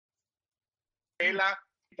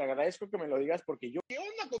Te agradezco que me lo digas porque yo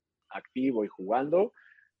activo y jugando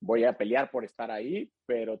voy a pelear por estar ahí,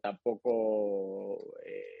 pero tampoco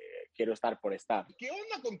quiero estar por estar. ¿Qué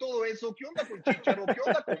onda con todo eso? ¿Qué onda con Chicharo? ¿Qué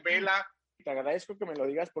onda con Vela? Te agradezco que me lo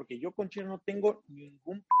digas porque yo con Chicharo no tengo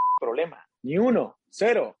ningún problema, ni uno,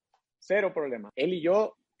 cero problema. Él y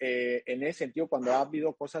yo, en ese sentido, cuando ha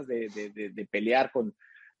habido cosas de pelear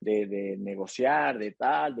de negociar, de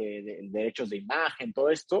derechos de imagen, todo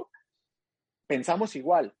esto, pensamos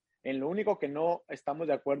igual. En lo único que no estamos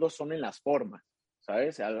de acuerdo son en las formas,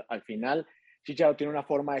 ¿sabes? Al final, Chicharo tiene una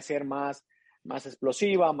forma de ser más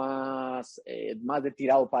explosiva, más de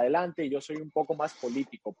tirado para adelante, y yo soy un poco más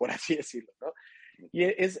político, por así decirlo, ¿no? Y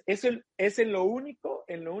es en lo único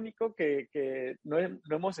que no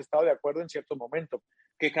hemos estado de acuerdo en cierto momento.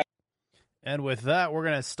 And with that, we're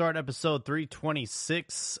going to start episode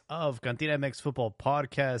 326 of Cantina MX Football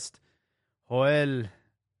Podcast. Joel,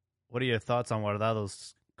 what are your thoughts on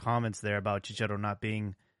Guardado's comments there about Chicharo not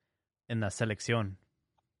being in la selección?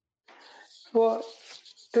 Well,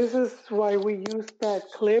 this is why we use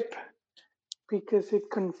that clip, because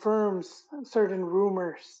it confirms certain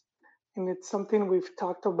rumors. And it's something we've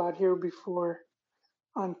talked about here before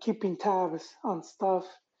on keeping tabs on stuff,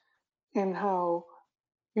 and how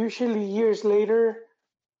usually years later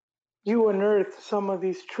you unearth some of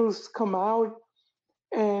these truths come out,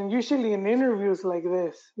 and usually in interviews like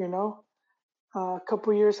this, a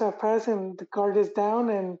couple years have passed and the guard is down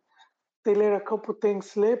and they let a couple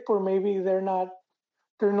things slip, or maybe they're no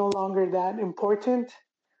longer that important.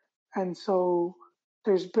 And so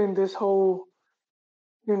there's been this whole,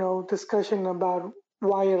 discussion about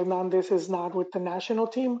why Hernandez is not with the national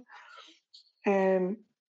team. And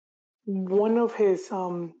one of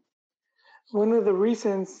the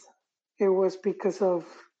reasons it was because of,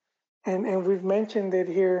 and we've mentioned it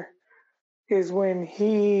here, is when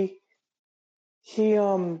it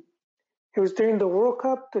was during the World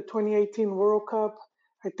Cup, the 2018 World Cup,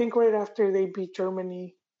 I think right after they beat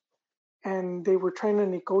Germany, and they were trying to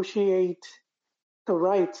negotiate the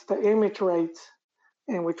rights, the image rights,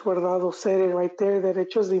 in which Guardado said it right there,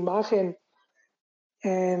 derechos de imagen.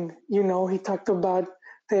 And, he talked about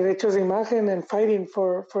derechos de imagen and fighting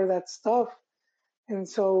for that stuff. And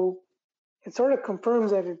so it sort of confirms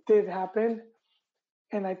that it did happen.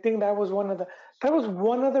 And I think that was one of the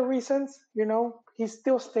reasons, he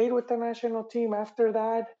still stayed with the national team after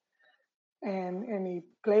that, and he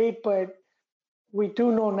played, but we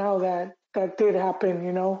do know now that did happen,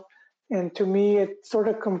 and to me, it sort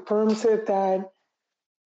of confirms it, that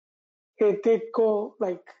it did go,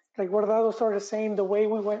 like Guardado started saying, the way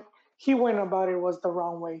he went about it was the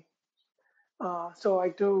wrong way. So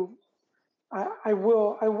I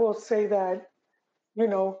will say that,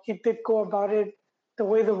 he did go about it the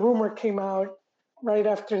way the rumor came out right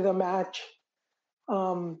after the match.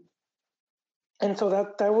 And so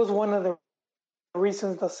that was one of the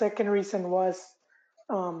reasons. The second reason was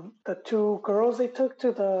the two girls they took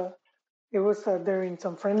to during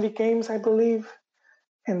some friendly games, I believe.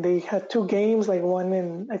 And they had two games, like one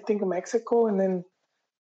in, I think, Mexico, and then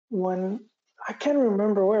one, I can't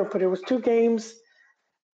remember where, but it was two games.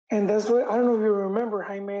 And that's what, I don't know if you remember,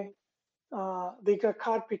 Jaime, they got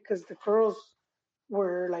caught because the girls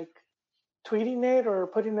were like tweeting it or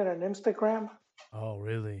putting it on Instagram. Oh,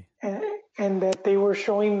 really? And that they were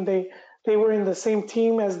showing they were in the same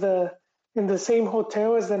team in the same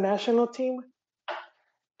hotel as the national team.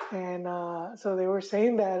 And so they were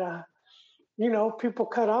saying that, people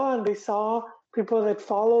cut on. They saw people that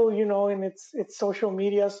follow, and it's social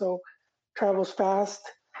media, so travels fast.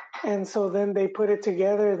 And so then they put it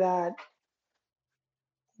together that,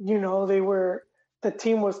 the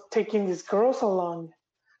team was taking these girls along,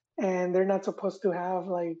 and they're not supposed to have,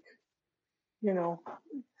 like,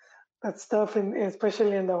 that stuff,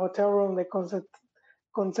 especially in the hotel room, the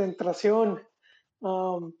concentración.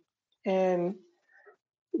 And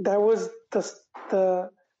that was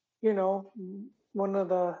the one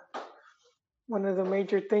of the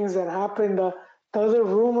major things that happened. The other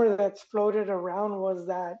rumor that's floated around was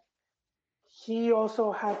that he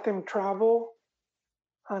also had them travel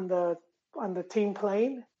on the team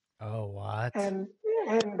plane. Oh, what? And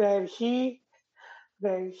that he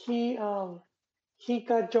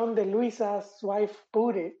got John De Luisa's wife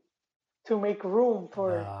booted to make room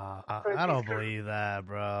for. I don't believe that,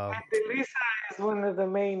 bro. And De Luisa is one of the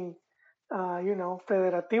main,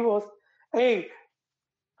 federativos. Hey,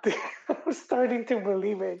 I'm starting to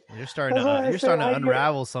believe it. You're starting to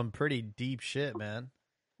unravel some pretty deep shit, man.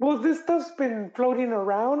 Well, this stuff's been floating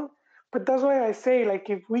around, but that's why I say, like,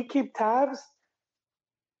 if we keep tabs,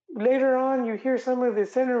 later on you hear some of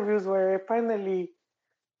these interviews where it finally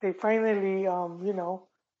they finally,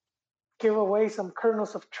 give away some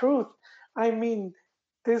kernels of truth. I mean,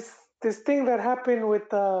 this thing that happened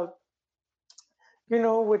with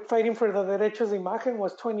with fighting for the derechos de imagen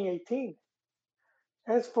was 2018.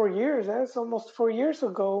 That's 4 years. That's almost 4 years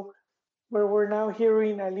ago, where we're now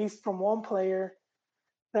hearing, at least from one player,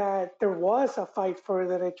 that there was a fight for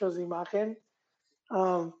derechos de imagen.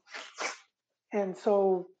 Um, and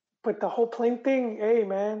so, but the whole plane thing, hey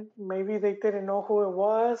man, maybe they didn't know who it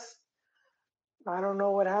was. I don't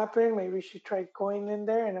know what happened. Maybe she tried going in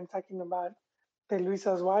there, and I'm talking about De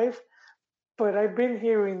Luisa's wife. But I've been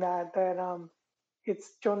hearing that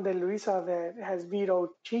it's John De Luisa that has vetoed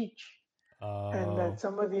Cheech, and that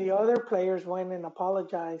some of the other players went and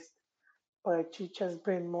apologized. But Cheech has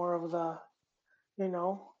been more of the,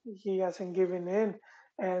 he hasn't given in.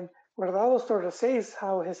 And Guardado sort of says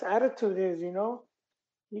how his attitude is,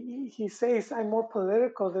 he says, I'm more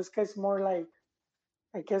political. This guy's more like,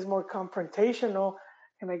 I guess, more confrontational.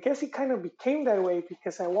 And I guess he kind of became that way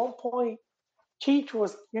because at one point, Cheech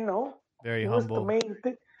was, Very he was the humble. main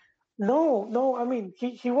thing. No, I mean,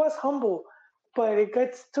 he was humble, but it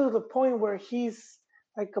gets to the point where he's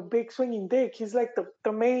like a big swinging dick. He's like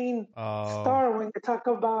the main star when you talk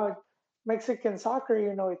about Mexican soccer,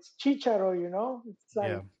 it's Chicharo, It's like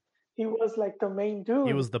Yeah. he was like the main dude.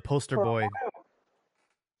 He was the poster for a boy. while.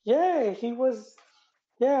 Yeah, he was.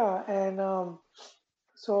 Yeah, and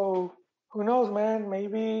so who knows, man?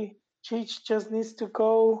 Maybe Cheech just needs to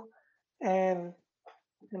go and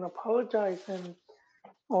apologize,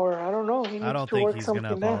 or I don't know. He I needs don't to think work he's going to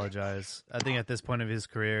something out. apologize. I think at this point of his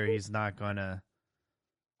career, he's not going to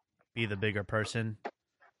be the bigger person.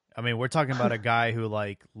 I mean, we're talking about a guy who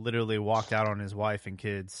like literally walked out on his wife and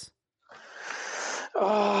kids.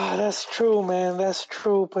 Oh, that's true, man. That's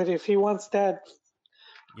true. But if he wants that,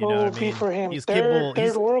 You know what I be mean? for him. He's Third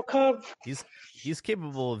capable. World Cup. He's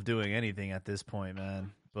capable of doing anything at this point,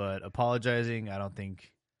 man. But apologizing, I don't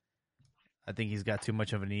think. I think he's got too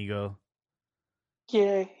much of an ego.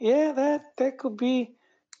 Yeah, that could be.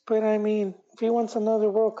 But I mean, if he wants another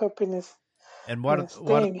World Cup in his And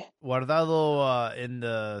thing. Guardado in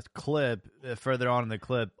the clip, further on in the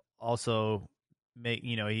clip, also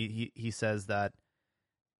he says that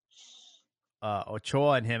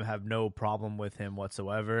Ochoa and him have no problem with him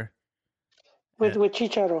whatsoever. With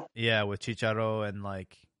Chicharo. Yeah, with Chicharo, and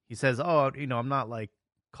like he says, oh, I'm not like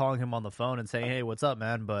calling him on the phone and saying, hey, what's up,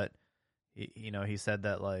 man? But he said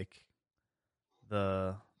that like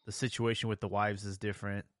the situation with the wives is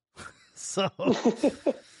different. So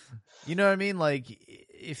you know what I mean? Like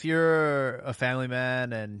if you're a family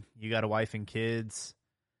man and you got a wife and kids,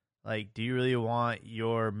 like do you really want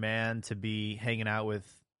your man to be hanging out with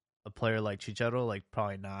a player like Chicharo? Like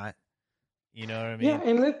probably not. You know what I mean? Yeah,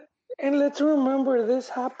 and let's remember this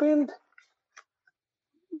happened.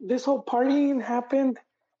 This whole partying happened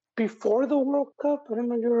before the World Cup. I don't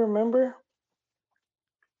know if you remember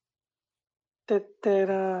that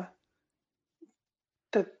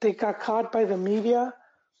they got caught by the media.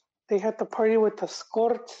 They had the party with the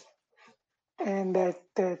Scort, and that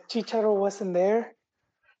Chicharo wasn't there,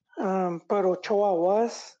 but Ochoa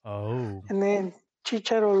was. Oh. And then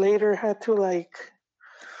Chicharo later had to like,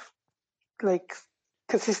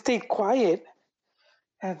 because he stayed quiet,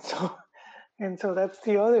 and so that's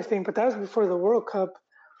the other thing. But that was before the World Cup,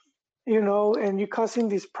 and you causing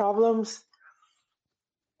these problems,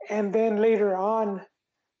 and then later on,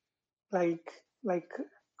 like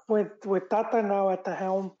with Tata now at the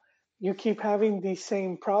helm, you keep having these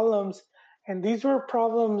same problems, and these were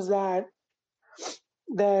problems that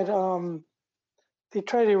they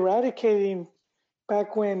tried eradicating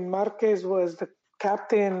back when Marquez was the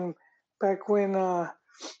captain, back when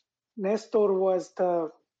Nestor was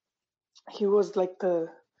he was like the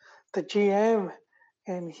GM,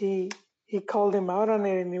 and he called him out on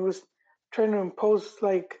it, and he was trying to impose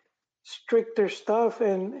like stricter stuff,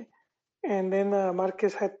 and then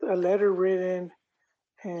Marquez had a letter written,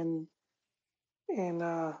 and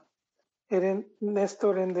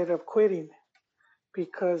Nestor ended up quitting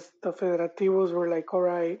because the Federativos were like, all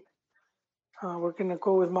right, we're gonna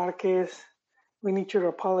go with Marquez. We need you to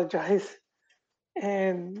apologize.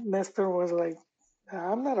 And Nestor was like,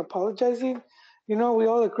 I'm not apologizing. We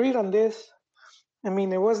all agreed on this. I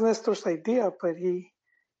mean, it was Nestor's idea, but he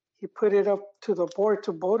put it up to the board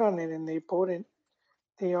to vote on it, and they voted.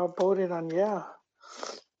 They all voted on yeah.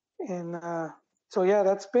 And so yeah,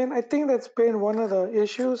 I think that's been one of the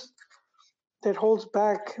issues that holds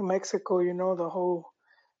back Mexico. The whole,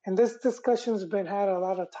 and this discussion's been had a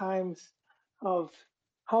lot of times of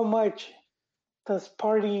how much does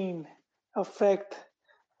partying affect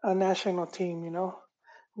a national team,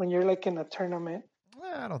 when you're like in a tournament.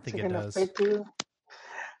 I don't Is think it it going to does. affect you?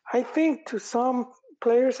 I think to some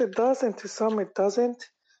players it does, and to some it doesn't.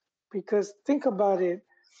 Because think about it,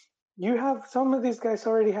 you have some of these guys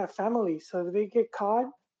already have families, so if they get caught,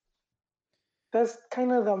 that's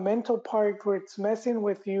kind of the mental part where it's messing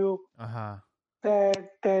with you. Uh-huh. That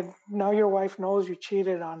now your wife knows you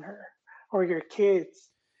cheated on her, or your kids,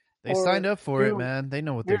 They signed or up for it, man. They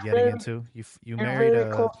know what they're you're getting very into. You you're married very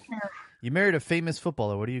a close to you married a famous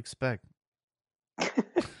footballer. What do you expect? your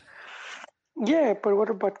yeah, but what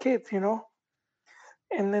about kids,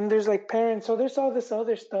 And then there's like parents, so there's all this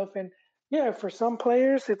other stuff, and yeah, for some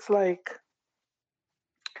players it's like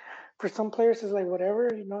whatever,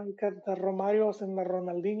 you got the Romarios and the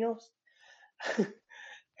Ronaldinhos,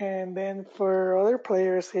 and then for other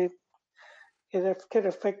players it could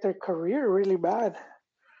affect their career really bad.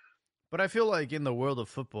 But I feel like in the world of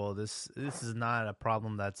football, this is not a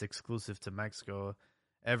problem that's exclusive to Mexico.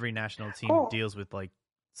 Every national team Oh, deals with like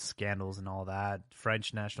scandals and all that.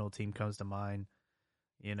 French national team comes to mind,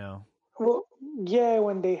 you know. well, yeah,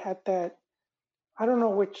 when they had that, I don't know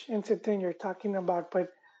which incident you're talking about, but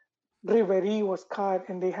Ribery was caught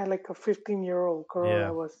and they had like a 15-year-old girl Yeah.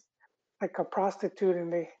 that was like a prostitute,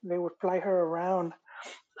 and they would fly her around.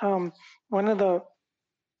 Um, one of the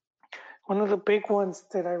one of the big ones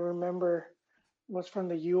that I remember was from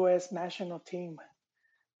the U.S. national team.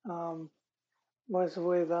 Um, was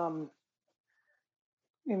with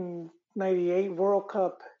in '98 World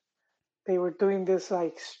Cup. They were doing this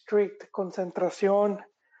like strict concentración,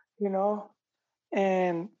 you know,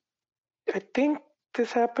 and I think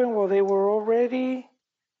this happened while they were already.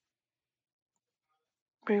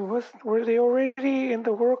 Were they already in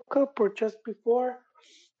the World Cup or just before?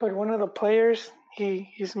 But one of the players he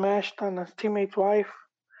smashed on his teammate's wife.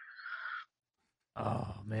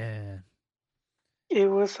 Oh man. It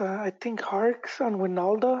was I think Harks on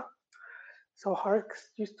Winalda. So Harks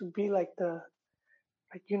used to be like the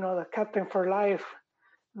captain for life.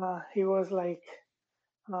 He was like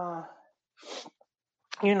uh,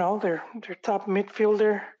 their top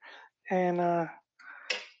midfielder, and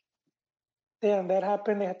then that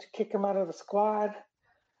happened. They had to kick him out of the squad,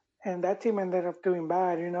 and that team ended up doing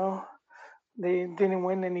bad. They didn't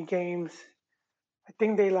win any games. I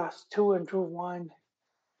think they lost two and drew one.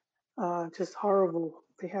 Just horrible.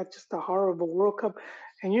 They had just a horrible World Cup.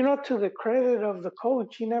 And to the credit of the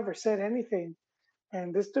coach, he never said anything.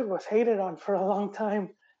 And this dude was hated on for a long time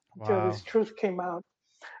until Wow. this truth came out.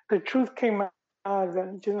 The truth came out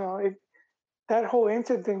that that whole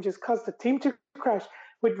incident just caused the team to crash.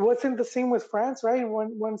 Which wasn't the same with France, right?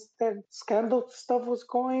 Once that scandal stuff was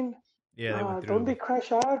going, Yeah, they went don't they through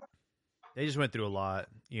crash out? they just went through a lot.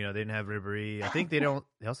 You know, they didn't have Ribery. I think they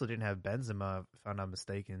also didn't have Benzema, if I'm not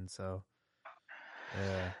mistaken. So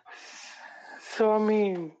yeah. So I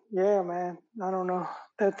mean, yeah, man. I don't know.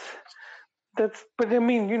 That's but I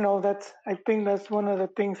mean, I think that's one of the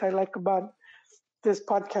things I like about this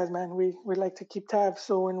podcast, man. We like to keep tabs,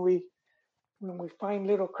 so when we find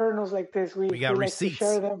little kernels like this, We we got like to share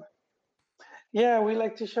receipts. them. Yeah, we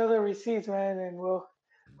like to show the receipts, man, and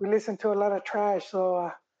we listen to a lot of trash,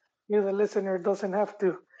 so you, the listener, doesn't have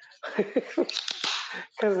to,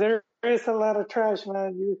 because there is a lot of trash,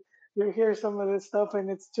 man. You hear some of this stuff, and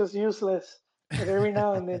it's just useless. But every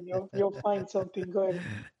now and then you'll find something good.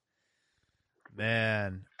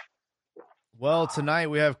 Man. Well, tonight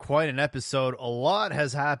we have quite an episode. A lot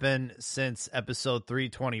has happened since episode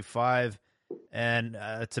 325. And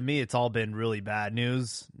to me, it's all been really bad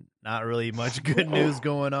news. Not really much good news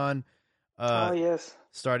going on. Oh yes.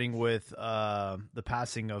 Starting with the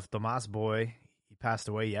passing of Tomas Boy. He passed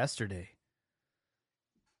away yesterday.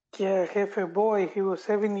 Yeah, Jefe Boy, he was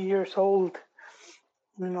 70 years old.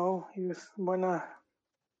 He was gonna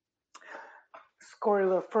score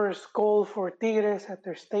the first goal for Tigres at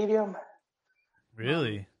their stadium.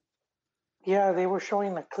 Really? Yeah, they were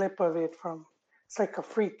showing a clip of it it's like a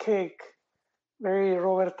free kick, very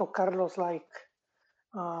Roberto Carlos like.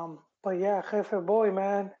 But yeah, Jefe Boy,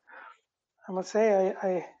 man, I must say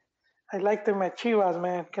I liked him at Chivas,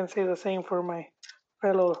 man. Can say the same for my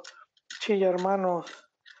fellow Chilla hermanos.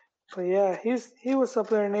 But yeah, he was up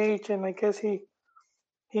there in age, and I guess he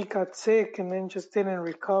got sick and then just didn't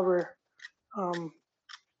recover. Um,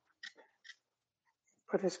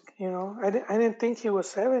 but I didn't think he was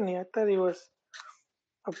 70. I thought he was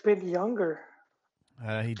a bit younger.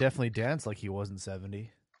 He definitely danced like he wasn't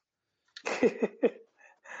 70.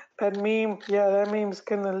 That meme's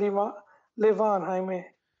gonna live on, Jaime.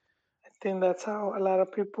 I think that's how a lot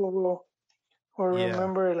of people will Yeah.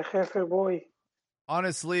 remember El Jefe Boy.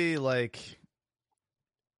 Honestly, like,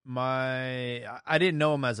 I didn't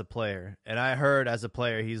know him as a player, and I heard as a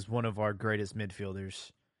player he's one of our greatest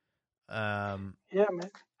midfielders. Yeah, man.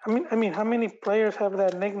 I mean, how many players have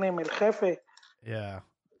that nickname, El Jefe? Yeah,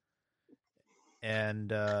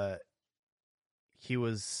 and he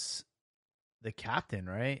was the captain,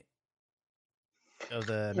 right, of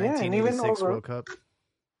the Yeah, 1986 World Cup.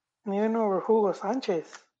 and even over Hugo Sanchez.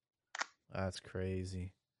 That's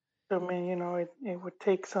crazy. I mean, it would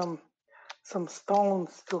take some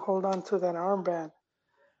stones to hold on to that armband,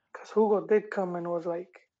 because Hugo did come and was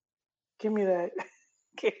like, "Give me that."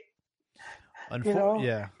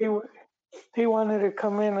 Yeah. He wanted to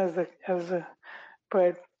come in as a,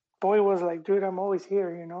 but Boy was like, "Dude, I'm always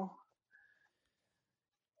here,"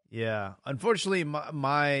 Yeah. Unfortunately,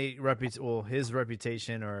 his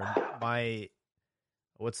reputation, or my,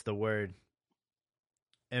 what's the word?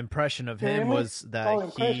 Impression of him was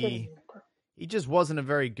that he just wasn't a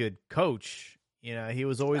very good coach. He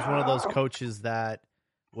was always one of those coaches that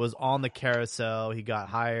was on the carousel. He got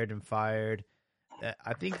hired and fired.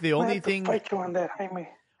 I think the only thing. Fight you on that, Jaime.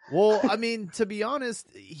 Well, I mean, to be honest,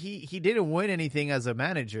 he didn't win anything as a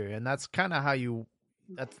manager, and that's kind of how you.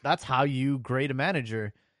 That's how you grade a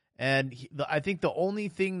manager. And I think the only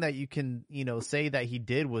thing that you can say that he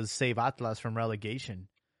did was save Atlas from relegation.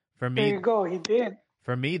 For me, there you go. He did.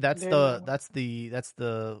 For me, that's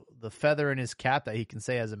the feather in his cap that he can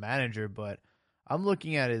say as a manager. But I'm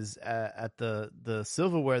looking at the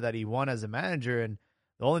silverware that he won as a manager, and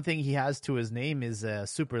the only thing he has to his name is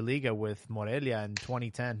Superliga with Morelia in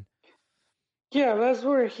 2010. Yeah, that's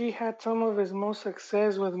where he had some of his most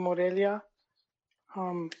success with Morelia.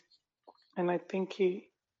 And I think he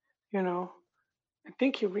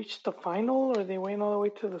reached the final, or they went all the way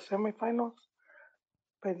to the semifinals.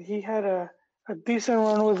 But he had a decent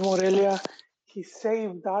run with Morelia. He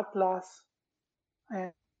saved Atlas,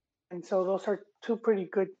 and so those are two pretty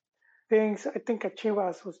good things. I think at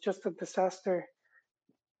Chivas was just a disaster.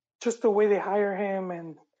 Just the way they hire him,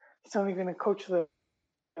 and he's only going to coach the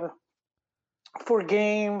 4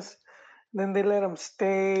 games. Then they let him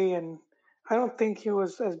stay, and I don't think he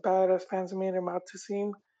was as bad as fans made him out to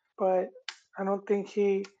seem. But I don't think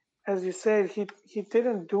he, as you said, he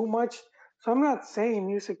didn't do much. So I'm not saying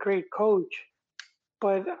he's a great coach,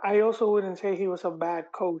 but I also wouldn't say he was a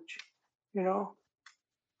bad coach,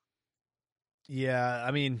 Yeah,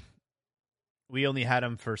 I mean, we only had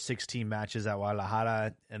him for 16 matches at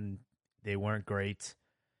Guadalajara, and they weren't great.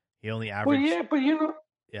 He only averaged. Well, yeah, but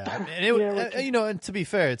Yeah, and and to be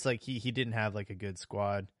fair, it's like he didn't have like a good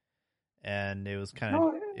squad, and it was kind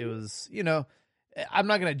of I'm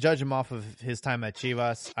not gonna judge him off of his time at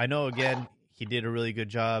Chivas. I know again he did a really good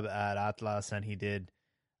job at Atlas, and he did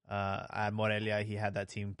at Morelia. He had that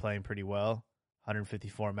team playing pretty well,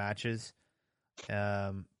 154 matches.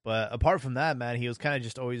 But apart from that, man, he was kind of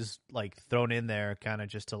just always like thrown in there, kind of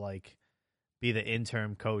just to like be the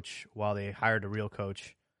interim coach while they hired a real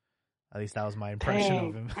coach. At least that was my impression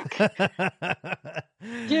of him.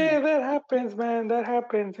 Yeah, that happens, man. That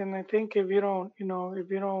happens, and I think if you don't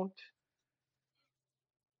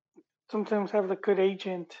sometimes have the good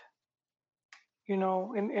agent,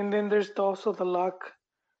 and then there's also the luck.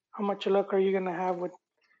 How much luck are you gonna have with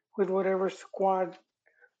whatever squad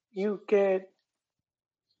you get?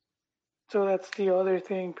 So that's the other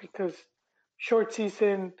thing, because short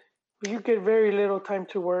season, you get very little time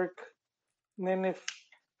to work, and then if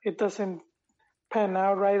it doesn't pan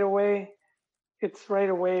out right away, it's right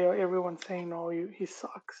away everyone's saying, "Oh, he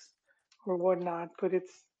sucks," or whatnot. But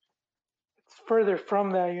it's further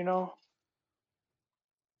from that,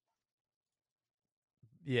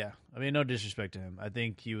 Yeah, I mean, no disrespect to him. I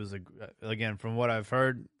think he was again, from what I've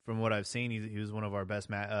heard, from what I've seen, he was one of our best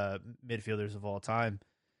midfielders of all time,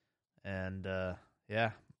 and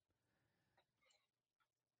yeah,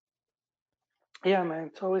 man,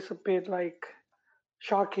 it's always a bit like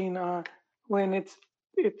shocking when it's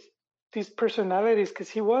these personalities, because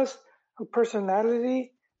he was a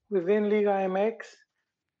personality within Liga MX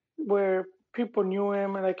where people knew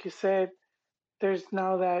him, and like you said, there's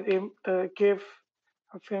now the gif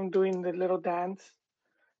of him doing the little dance,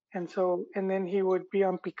 and then he would be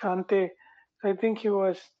on Picante. So I think he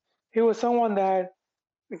was someone that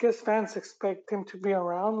I guess fans expect him to be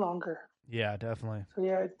around longer. Yeah, definitely. So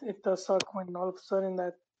yeah, it does suck when all of a sudden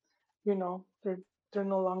that they're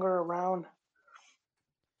no longer around.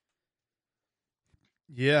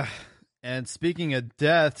 Yeah, and speaking of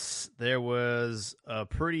deaths, there was a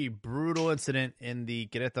pretty brutal incident in the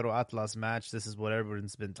Querétaro Atlas match. This is what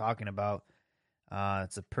everyone's been talking about.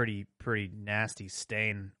 It's a pretty nasty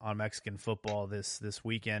stain on Mexican football this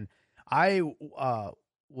weekend. I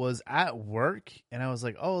was at work and I was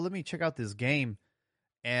like, oh, let me check out this game.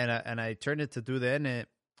 and I turned it to do the edit,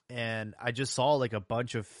 and I just saw like a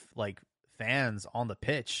bunch of like fans on the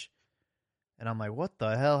pitch, and I'm like, what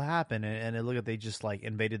the hell happened? And it looked like they just like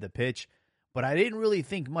invaded the pitch, but I didn't really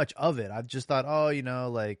think much of it. I just thought, oh,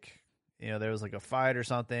 there was like a fight or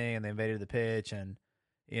something, and they invaded the pitch, and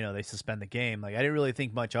they suspend the game. Like I didn't really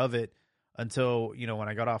think much of it until when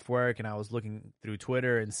I got off work and I was looking through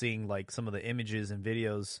Twitter and seeing like some of the images and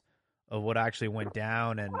videos of what actually went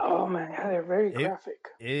down, and Oh man, yeah, they're very graphic.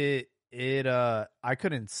 I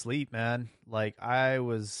couldn't sleep, man. Like it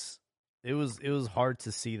was hard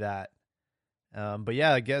to see that. But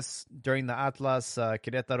yeah, I guess during the Atlas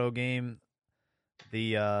Querétaro game,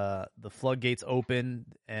 the floodgates opened,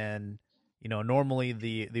 and normally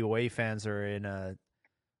the away fans are in a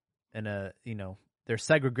they're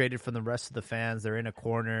segregated from the rest of the fans. They're in a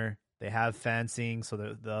corner. They have fencing so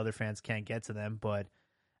the other fans can't get to them. But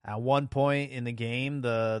at one point in the game,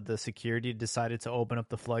 the security decided to open up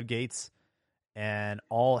the floodgates, and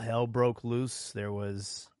all hell broke loose. There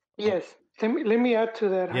was Yes. Let me add to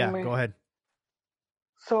that, yeah. Jaime. Go ahead.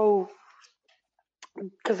 So,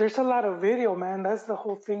 because there's a lot of video, man. That's the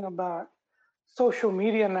whole thing about social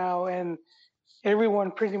media now, and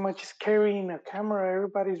everyone pretty much is carrying a camera.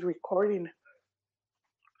 Everybody's recording.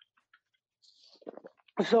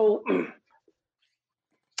 So,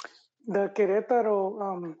 the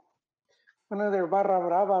Querétaro, one of their barra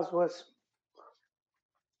bravas was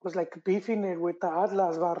like beefing it with the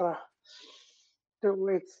Atlas barra.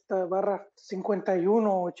 It's the barra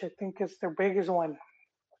 51, which I think is their biggest one.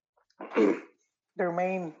 their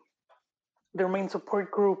main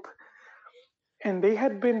support group, and they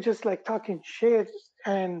had been just like talking shit,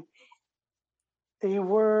 and they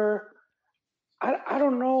were I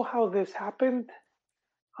don't know how this happened,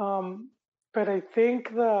 but I think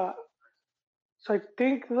the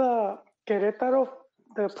Querétaro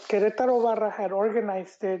Barra had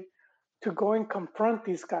organized it to go and confront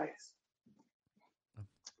these guys,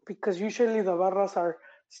 because usually the barras are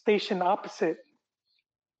stationed opposite,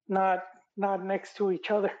 not next to each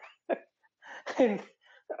other. And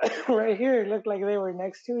right here, it looked like they were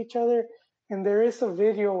next to each other. And there is a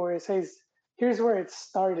video where it says, "Here's where it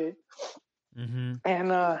started,"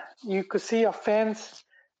 and you could see a fence,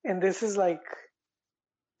 and this is like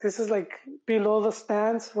below the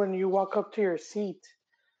stands when you walk up to your seat,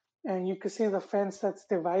 and you could see the fence that's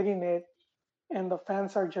dividing it, and the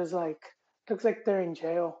fans are just like, looks like they're in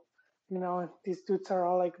jail. These dudes are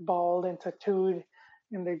all like bald and tattooed,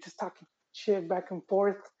 and they're just talking shit back and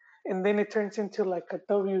forth. And then it turns into like a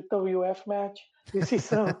WWF match. You see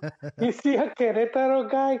a Querétaro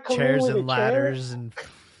guy come Chairs in with and a chair. ladders and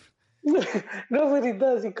Nobody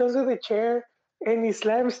does. He comes with a chair and he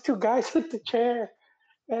slams two guys with the chair.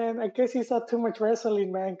 And I guess he saw too much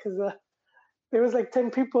wrestling, man, because there was like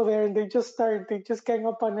 10 people there, and they just gang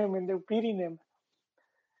up on him, and they're beating him.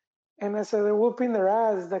 And as they're whooping their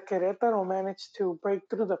ass, the Querétaro managed to break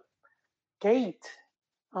through the gate.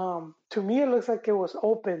 To me, it looks like it was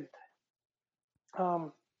opened.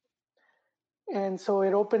 And so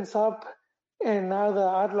it opens up, and now the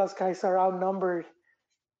Atlas guys are outnumbered,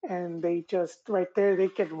 and they just, right there, they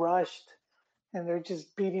get rushed, and they're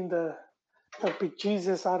just beating the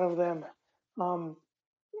bejesus out of them.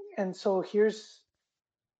 And so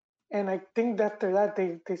and I think after that,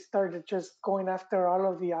 they started just going after all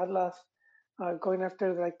of the Atlas, going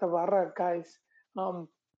after like the Barra guys.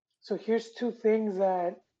 So here's two things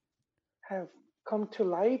that have come to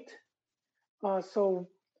light. So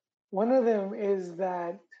one of them is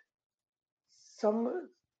that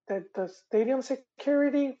the stadium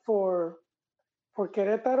security for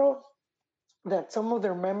Querétaro, that some of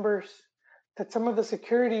their members, that some of the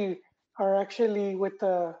security are actually with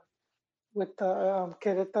the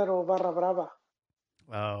Querétaro Barra Brava.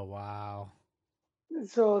 oh wow.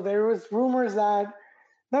 So there was rumors that,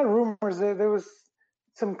 not rumors, there was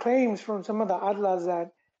some claims from some of the Atlas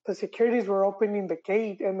that the securities were opening the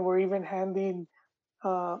gate and were even handing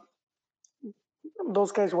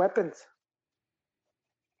those guys weapons.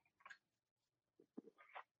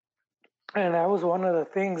 And that was one of the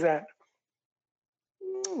things that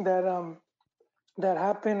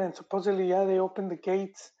happened. And supposedly, yeah, they opened the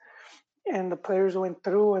gates, and the players went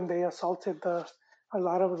through, and they assaulted a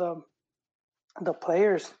lot of the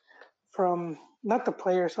players from, not the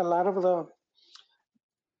players, a lot of the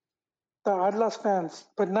Atlas fans,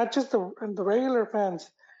 but not just the regular fans.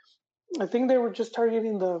 I think they were just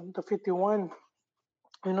targeting the 51,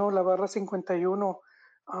 La Barra 51.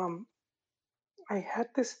 I had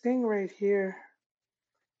this thing right here.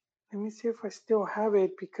 Let me see if I still have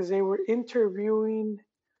it, because they were interviewing,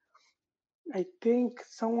 I think,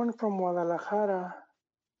 someone from Guadalajara.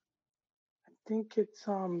 I think it's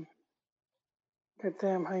goddamn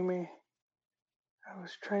Jaime. I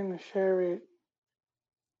was trying to share it,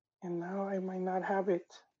 and now I might not have it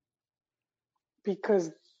because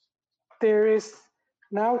there is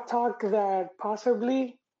now talk that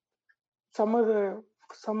possibly some of the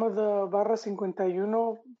Barra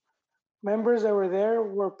 51 members that were there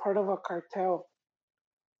were part of a cartel.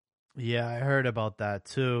 Yeah, I heard about that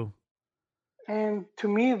too. And to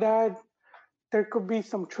me, that there could be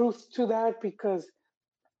some truth to that because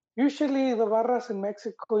usually the Barras in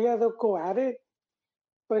Mexico, yeah, they'll go at it,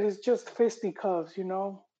 but it's just fisticuffs, you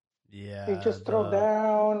know. Yeah, They just throw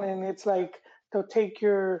down, and it's like they'll take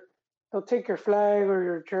your flag or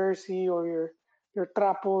your jersey or your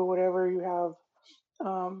trapo or whatever you have.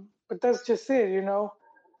 But that's just it, you know.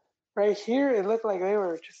 Right here, it looked like they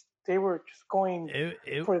were just going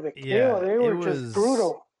for the kill. Yeah, they were just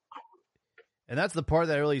brutal. And that's the part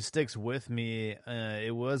that really sticks with me.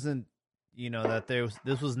 It wasn't, that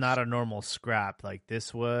this was not a normal scrap. Like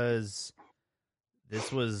this was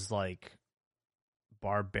like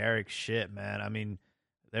barbaric shit, man. I mean,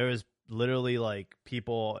 there was literally like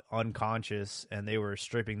people unconscious and they were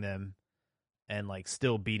stripping them and like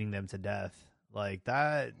still beating them to death. Like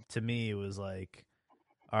that to me was like,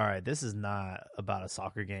 all right, this is not about a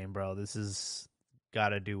soccer game, bro. This is got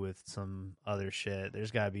to do with some other shit.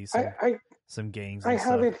 There's got to be some gangs. I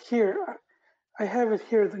have it here. I have it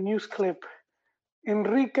here, the news clip.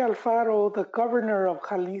 Enrique Alfaro, the governor of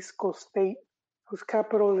Jalisco State, whose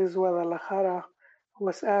capital is Guadalajara,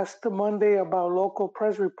 was asked Monday about local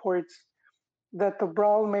press reports that the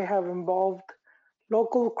brawl may have involved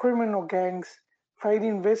local criminal gangs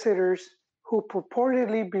fighting visitors who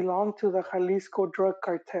purportedly belong to the Jalisco drug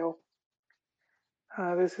cartel.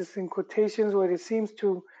 This is in quotations. What it seems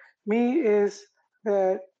to me is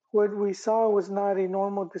that what we saw was not a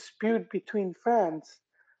normal dispute between fans.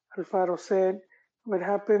 Alfaro said what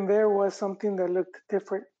happened there was something that looked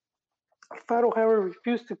different. Alfaro, however,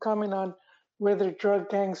 refused to comment on whether drug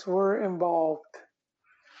gangs were involved.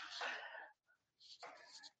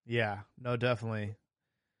 Yeah, no, definitely.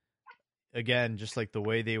 Again, just like the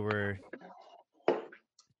way they were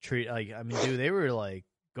treat, like, I mean, dude, they were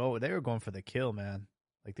going for the kill, man.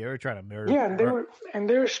 Like they were trying to murder. Yeah, and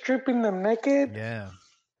they were stripping them naked. Yeah.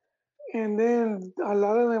 And then a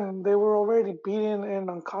lot of them, they were already beaten and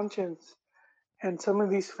unconscious. And some of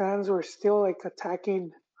these fans were still like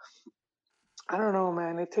attacking. I don't know,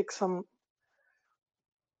 man. It takes some.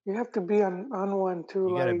 You have to be on one to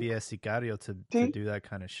You gotta be a sicario to do that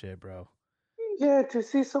kind of shit, bro. Yeah, to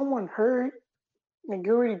see someone hurt and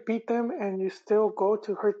you already beat them and you still go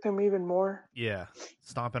to hurt them even more. Yeah,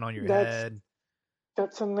 stomping on your head.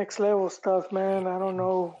 That's some next level stuff, man. I don't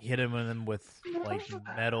know. Hitting them with like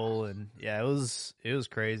metal and yeah, it was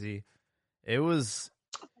crazy.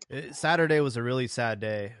 Saturday was a really sad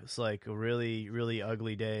day. It was like a really, really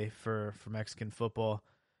ugly day for Mexican football.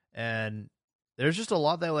 And there's just a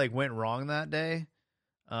lot that like went wrong that day.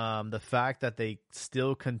 The fact that they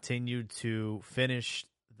still continued to finish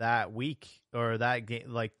that week or that game,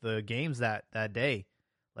 like the games that day,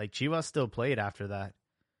 like Chivas still played after that.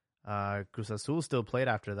 Cruz Azul still played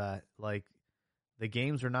after that. Like the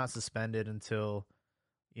games were not suspended until,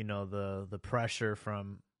 the pressure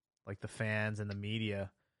from like the fans and the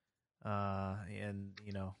media. And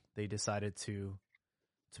they decided to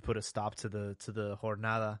put a stop to the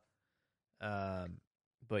jornada.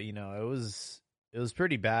 But it was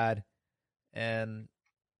pretty bad. And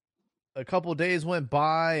a couple days went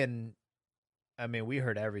by and I mean, we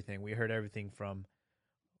heard everything. We heard everything from,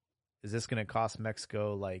 is this going to cost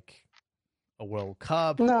Mexico like a World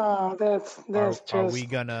Cup? No, that's Are we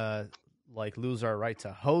going to like lose our right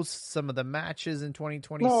to host some of the matches in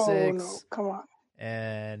 2026? No, come on.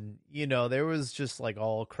 And, there was just like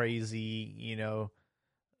all crazy,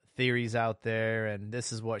 theories out there and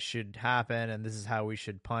this is what should happen and this is how we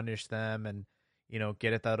should punish them. And,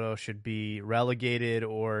 Querétaro should be relegated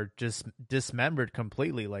or just dismembered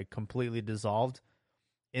completely, like completely dissolved.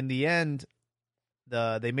 In the end,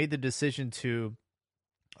 they made the decision to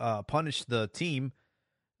punish the team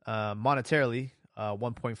monetarily,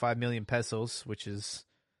 1.5 million pesos, which is,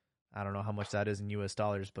 I don't know how much that is in US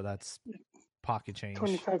dollars, but that's pocket change.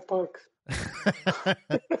 $25.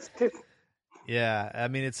 Yeah, I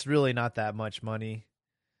mean, it's really not that much money.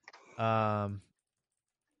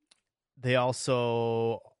 They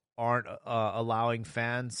also aren't allowing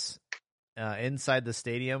fans inside the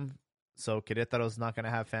stadium. So Querétaro's not going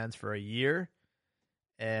to have fans for a year.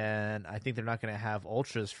 And I think they're not going to have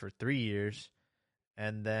ultras for 3 years.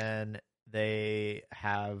 And then they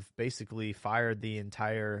have basically fired the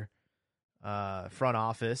entire front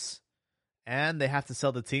office. And they have to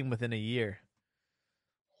sell the team within a year.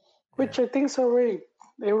 which I think is already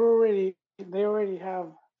they already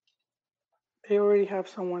have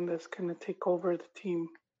someone that's gonna take over the team.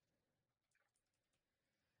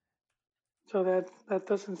 So that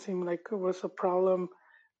doesn't seem like it was a problem.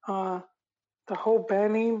 The whole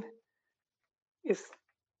banning is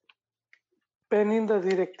banning the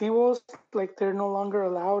directivos, like they're no longer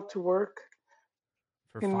allowed to work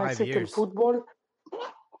For in 5 Mexican years. football.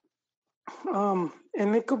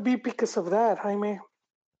 And it could be because of that, Jaime.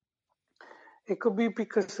 It could be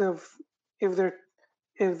because of if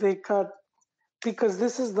they got, because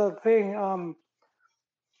this is the thing.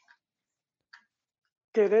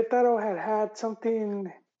 Querétaro had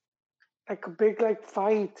something like a big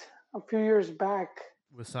fight a few years back,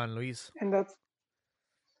 With San Luis. and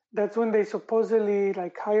that's when they supposedly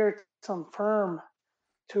hired some firm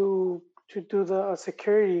to do the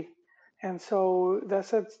security, and so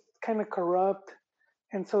that's kind of corrupt,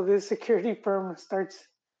 and so this security firm starts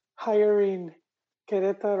hiring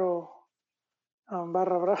Querétaro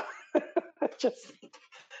barra brava. it just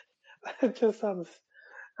it just sounds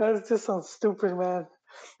that just sounds stupid, man.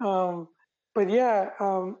 But yeah,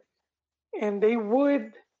 and they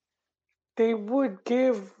would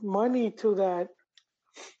give money to that.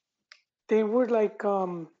 They would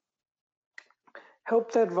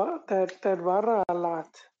help that barra a lot.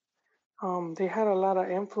 They had a lot of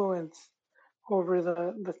influence over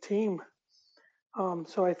the team.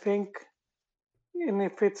 So I think, and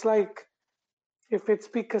if it's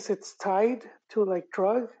because it's tied to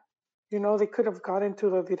drug, they could have got into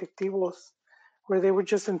the directivos where they were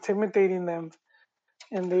just intimidating them,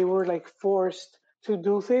 and they were forced to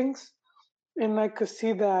do things. And I could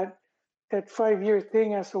see that 5-year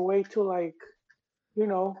thing as a way to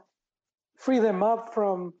free them up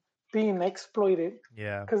from being exploited.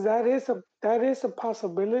 Yeah. Because that is a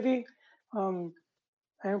possibility. And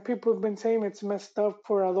people have been saying it's messed up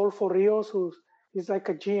for Adolfo Rios, he's like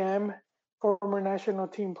a GM, former national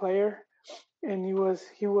team player, and he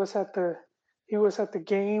was at the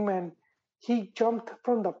game, and he jumped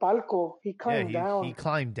from the palco. He climbed down. He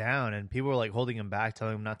climbed down, and people were holding him back,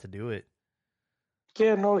 telling him not to do it.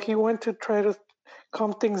 Yeah, no, he went to try to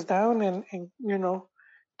calm things down and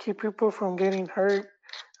keep people from getting hurt.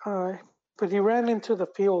 But he ran into the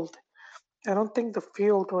field. I don't think the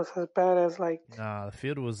field was as bad as Nah, the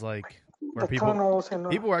field was where the tunnels and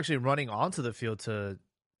people were actually running onto the field to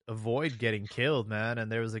avoid getting killed, man.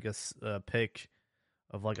 And there was a pic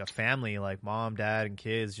of a family, mom, dad, and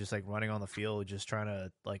kids, just running on the field, just trying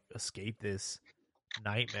to escape this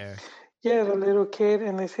nightmare. Yeah, the little kid,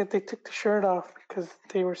 and they said they took the shirt off because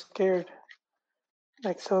they were scared,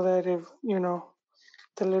 so that if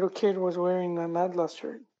the little kid was wearing an Atlas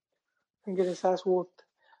shirt and get his ass whooped.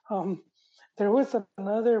 There was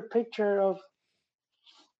another picture of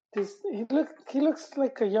this. He looks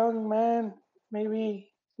like a young man,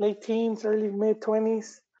 maybe late teens, early mid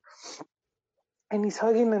 20s, and he's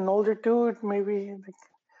hugging an older dude, maybe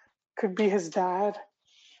could be his dad,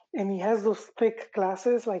 and he has those thick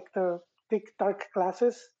glasses, the thick dark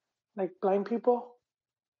glasses, like blind people.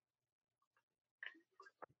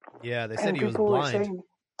 Yeah, they said And he was people were blind. saying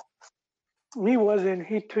he wasn't.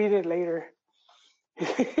 He tweeted later.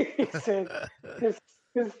 He said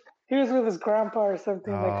he was with his grandpa or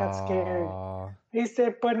something that got scared. He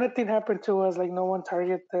said, but nothing happened to us. No one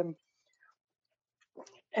targeted them.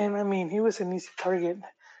 And I mean, he was an easy target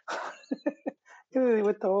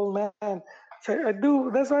with the old man. So I do.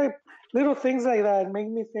 That's why little things like that make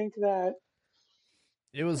me think that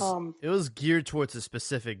it was geared towards a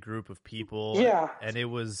specific group of people. Yeah, and it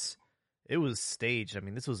was staged. I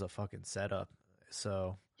mean, this was a fucking setup.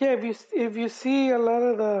 So yeah, if you see a lot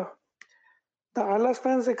of the Atlas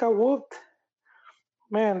fans that got whooped,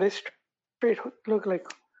 man, they straight look like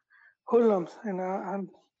hoodlums, and I'm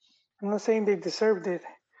not saying they deserved it,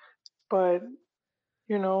 but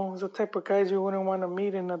the type of guys you wouldn't want to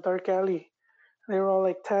meet in a dark alley. They were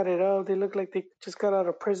all tatted up. They look like they just got out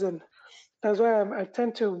of prison. That's why I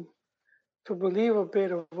tend to believe a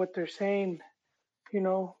bit of what they're saying.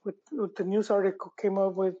 With the news article came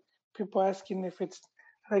up with people asking if it's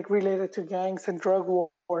related to gangs and drug war.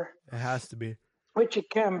 it has to be, which it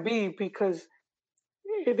can be because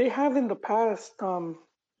they have in the past.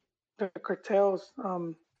 The cartels,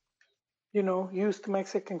 used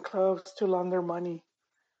Mexican clubs to launder money.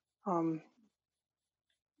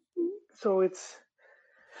 So it's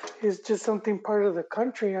just something part of the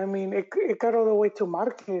country. I mean, it got all the way to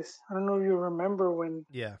Marquez. I don't know if you remember when.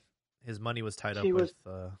 Yeah, his money was tied up with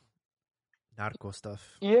narco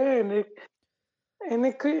stuff. Yeah, and it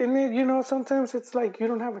sometimes it's you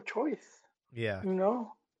don't have a choice. Yeah.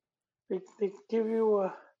 They give you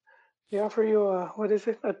They offer you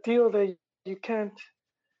a deal that you can't,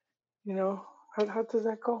 how does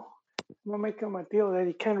that go? We'll make him a deal that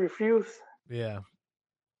he can't refuse. Yeah.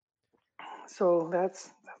 So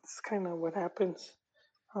that's kind of what happens.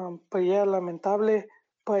 But yeah, lamentable.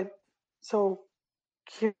 But so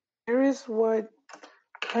here is what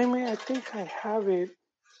I think I have it.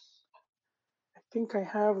 I think I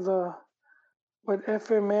have what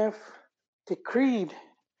FMF decreed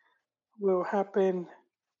will happen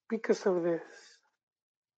because of this.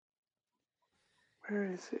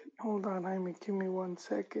 Where is it? Hold on, Jaime, give me 1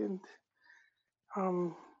 second.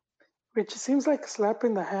 Which seems like a slap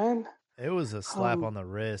in the hand. It was a slap on the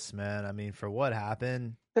wrist, man. I mean, for what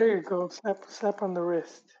happened. There you go, slap on the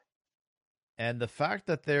wrist. And the fact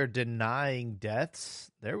that they're denying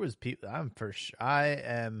deaths, there was people. I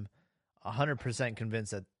am 100%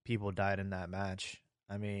 convinced that people died in that match.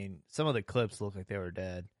 I mean, some of the clips look like they were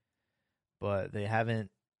dead, but they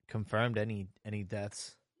haven't confirmed any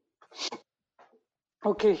deaths.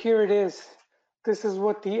 Okay, here it is. This is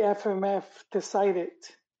what the FMF decided.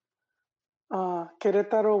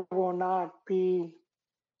 Querétaro will not be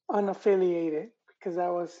unaffiliated because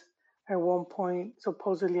that was at one point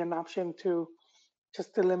supposedly an option to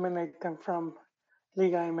just eliminate them from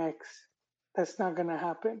Liga MX. That's not going to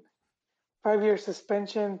happen. 5-year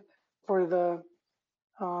suspension for the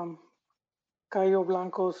Gallo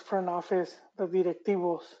Blanco's front office, the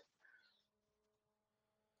directivos.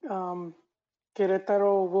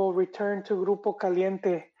 Querétaro will return to Grupo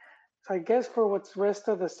Caliente. So I guess for what's rest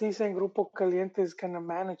of the season, Grupo Caliente is going to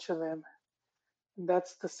manage them. And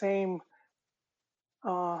that's the same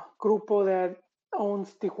grupo that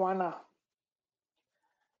owns Tijuana.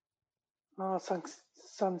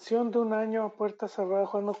 Sanción de un año a puerta cerrada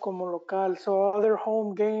jugando como local. So other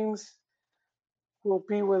home games will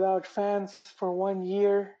be without fans for 1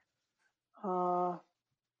 year.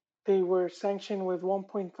 They were sanctioned with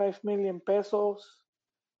 1.5 million pesos.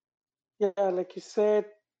 Yeah, like you said,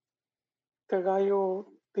 the Gallo,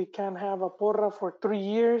 they can't have a porra for 3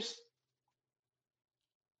 years.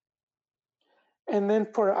 And then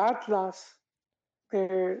for Atlas,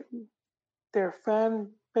 their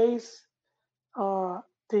fan base,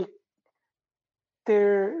 they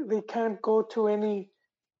can't go to any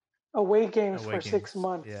away games for 6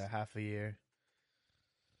 months. Yeah, half a year.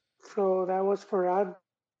 So that was for Atlas.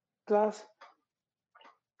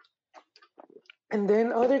 And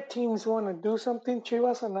then other teams want to do something.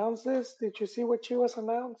 Chivas announced this. Did you see what Chivas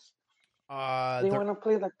announced? They want to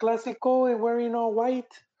play the Clásico and wearing all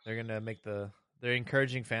white. They're gonna make they're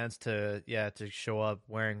encouraging fans to show up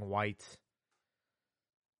wearing white.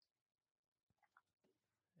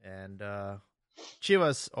 And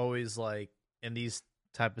Chivas always, like, in these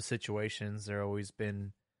type of situations, they're always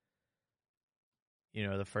been,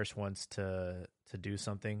 the first ones to do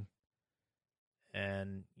something.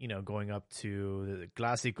 And, going up to the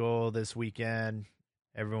Clásico this weekend,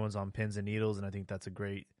 everyone's on pins and needles, and I think that's a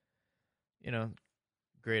great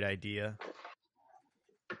idea.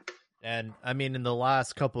 And, I mean, in the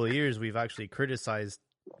last couple of years, we've actually criticized,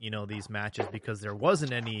 these matches because there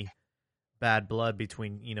wasn't any bad blood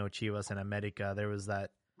between, Chivas and America. There was that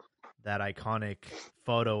iconic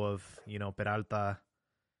photo of, Peralta,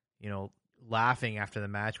 laughing after the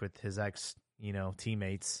match with his ex,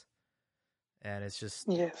 teammates. And it's just,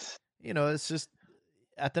 yes, it's just,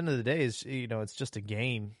 at the end of the day, it's just a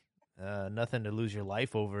game, nothing to lose your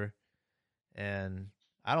life over. And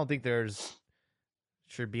I don't think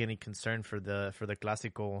should be any concern for the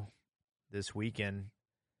Clásico this weekend.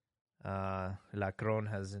 Lacron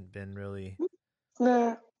hasn't been really.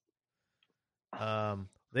 Nah.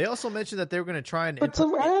 They also mentioned that they were going to try and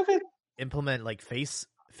implement like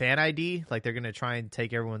fan ID, like they're going to try and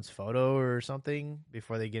take everyone's photo or something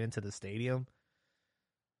before they get into the stadium.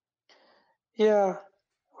 Yeah,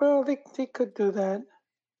 well, they could do that.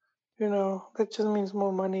 That just means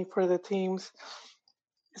more money for the teams.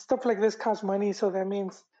 Stuff like this costs money, so that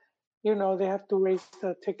means, they have to raise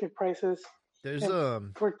the ticket prices. There's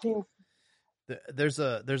for teams. There's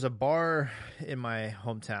a bar in my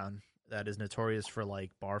hometown that is notorious for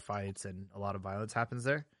like bar fights, and a lot of violence happens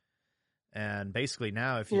there. And basically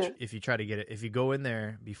now, if you try to get it, if you go in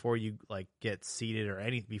there before you like get seated or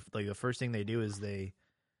anything, like the first thing they do is they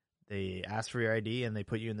ask for your ID and they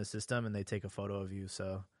put you in the system and they take a photo of you.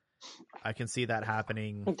 So I can see that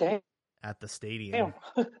happening at the stadium.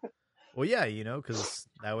 Well, yeah, because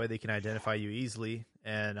that way they can identify you easily.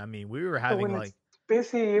 And I mean, we were having like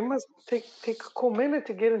busy. It must take a cool minute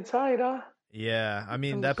to get inside, huh? Yeah, I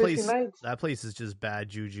mean that place is just bad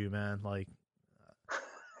juju, man. Like.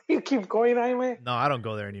 You keep going, Jaime? No, I don't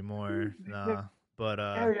go there anymore. Nah, but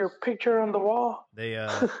have your picture on the wall. They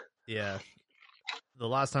Yeah. The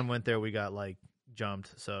last time we went there, we got like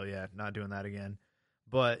jumped. So yeah, not doing that again.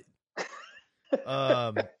 But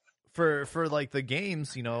um, for like the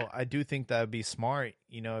games, I do think that would be smart.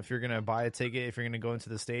 If you're gonna buy a ticket, if you're gonna go into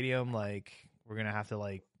the stadium, like we're gonna have to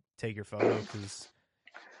like take your photo because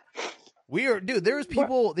dude. There was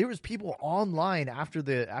people online after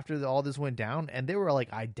all this went down, and they were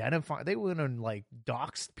like identifying. They went and like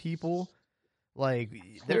doxed people. Like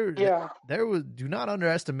there was. Do not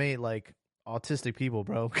underestimate like autistic people,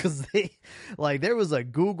 bro, because they like there was a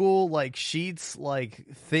Google like Sheets like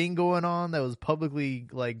thing going on that was publicly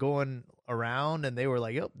like going around, and they were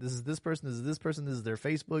like, "Yep, this is this person, this is this person, this is their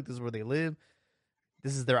Facebook, this is where they live,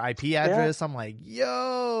 this is their IP address." I'm like,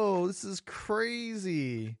 "Yo, this is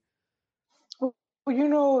crazy."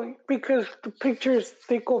 Well, because the pictures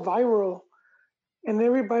they go viral and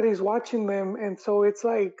everybody's watching them, and so it's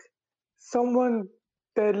like someone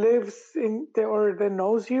that lives in there or that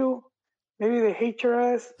knows you, maybe they hate your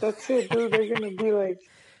ass. That's it, dude. They're gonna be like,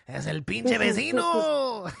 "Es el pinche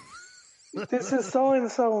vecino." This is so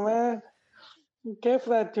and so, man. Get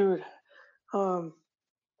that dude.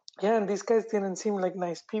 Yeah, and these guys didn't seem like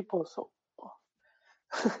nice people, so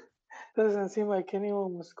doesn't seem like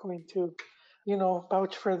anyone was going to,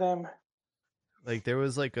 vouch for them. Like there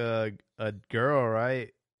was like a girl,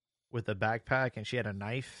 right, with a backpack, and she had a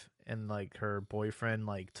knife, and like her boyfriend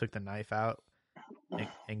like took the knife out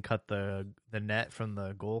and cut the net from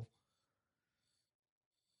the goal.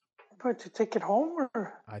 But to take it home,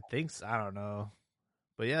 or I think so. I don't know,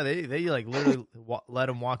 but yeah, they like literally let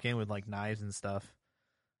him walk in with like knives and stuff.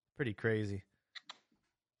 Pretty crazy.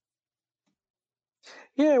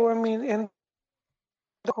 yeah, well, I mean, and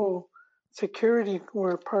the whole security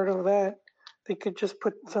were part of that. They could just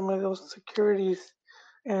put some of those securities,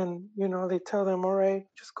 and they tell them, all right,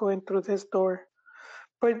 just go in through this door.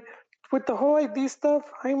 But with the whole ID stuff,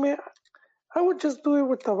 I would just do it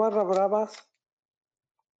with the barra bravas.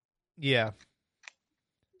 Yeah.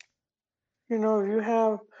 If you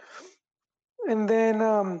have, and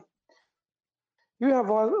then you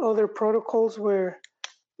have all other protocols where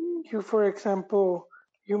you, for example,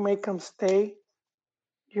 you make them stay.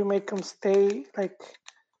 You make them stay like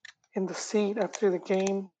in the seat after the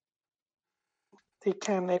game. They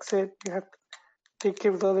can't exit. They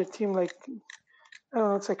give the other team like, I don't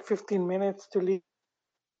know, it's like 15 minutes to leave.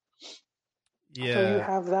 Yeah. So you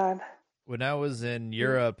have that. When I was in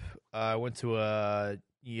Europe, I went to a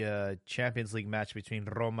Champions League match between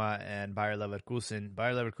Roma and Bayer Leverkusen.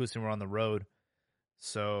 Bayer Leverkusen were on the road,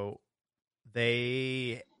 so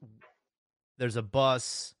there's a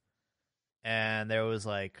bus, and there was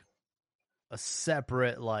like a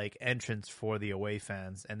separate like entrance for the away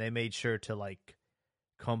fans, and they made sure to like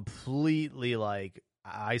completely like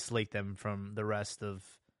isolate them from the rest of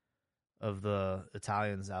the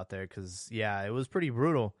Italians out there, because yeah, it was pretty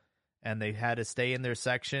brutal, and they had to stay in their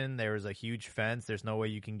section. There was a huge fence. There's no way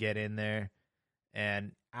you can get in there.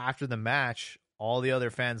 And after the match, all the other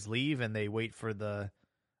fans leave, and they wait for the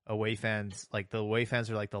away fans. Like the away fans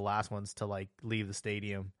are like the last ones to like leave the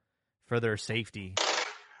stadium for their safety.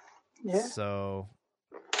 Yeah. So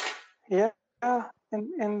yeah,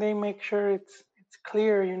 and they make sure it's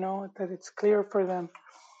clear, that it's clear for them.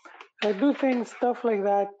 I do think stuff like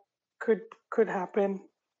that could happen.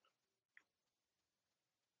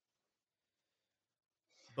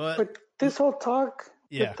 But this whole talk,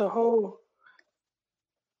 with the whole,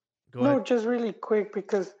 just really quick,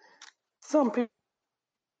 because some people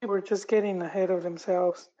are just getting ahead of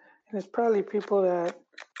themselves, and it's probably people that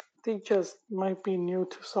they just might be new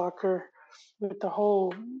to soccer. With the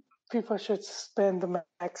whole FIFA should suspend the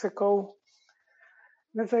Mexico.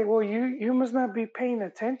 And it's like, well, you must not be paying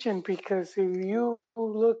attention, because if you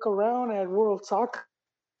look around at World Soccer,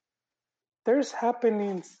 there's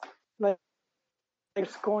happenings like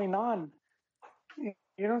it's going on. You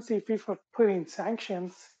don't see FIFA putting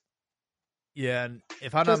sanctions. Yeah, and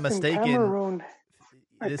if I'm not mistaken, in Cameroon,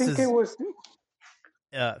 I think it was.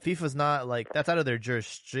 FIFA's not like, that's out of their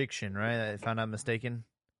jurisdiction, right? If I'm not mistaken,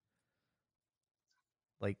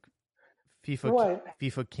 like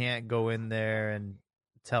FIFA can't go in there and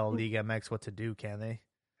tell Liga MX what to do, can they?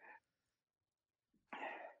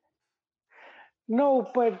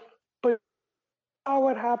 No, but how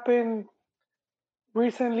it happened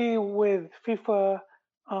recently with FIFA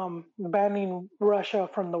banning Russia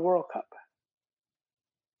from the World Cup.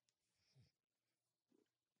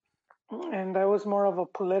 And that was more of a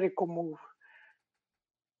political move.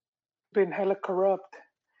 Been hella corrupt.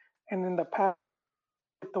 And in the past,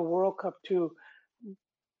 the World Cup too,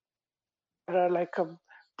 like a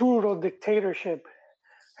brutal dictatorship,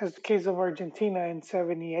 as the case of Argentina in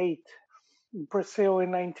 '78. Brazil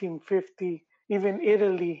in 1950, even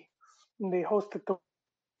Italy, and they hosted the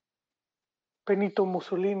Benito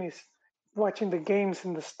Mussolini's watching the games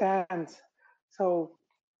in the stands. So,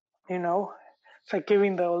 you know, it's like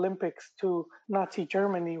giving the Olympics to Nazi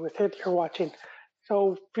Germany with Hitler watching.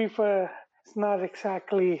 So FIFA is not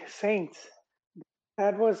exactly saints.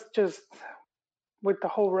 That was just with the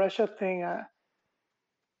whole Russia thing.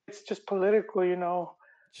 It's just political, They're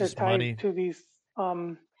Just tied money. to these.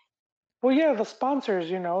 Well, yeah, the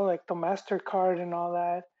sponsors, like the Mastercard and all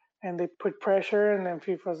that, and they put pressure, and then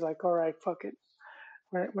FIFA's like, all right, fuck it,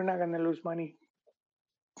 we're not gonna lose money.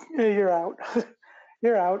 You're out.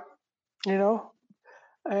 You're out. You know,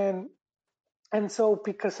 and so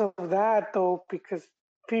because of that, though, because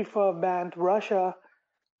FIFA banned Russia,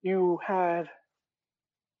 you had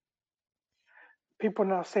people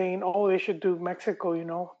now saying, oh, they should do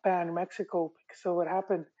Mexico, ban Mexico because of what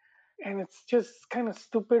happened. And it's just kind of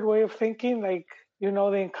stupid way of thinking. Like, the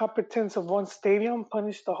incompetence of one stadium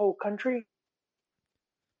punished the whole country.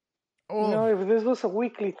 Oh, If this was a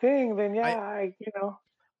weekly thing, then I yeah,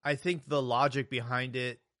 I think the logic behind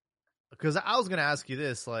it, because I was gonna ask you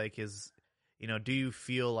this, like, is do you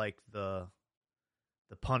feel like the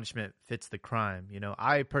punishment fits the crime?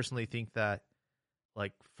 I personally think that,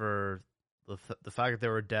 like, for the fact that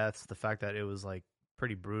there were deaths, the fact that it was like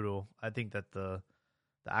pretty brutal, I think that the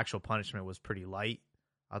actual punishment was pretty light.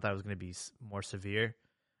 I thought it was going to be more severe.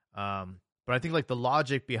 But I think like the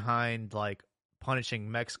logic behind like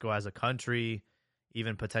punishing Mexico as a country,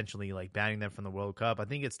 even potentially like banning them from the World Cup, I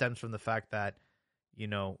think it stems from the fact that, you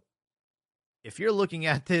know, if you're looking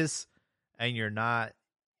at this and you're not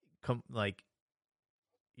like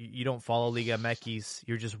you don't follow Liga MX,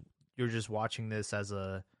 you're just watching this as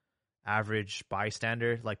a average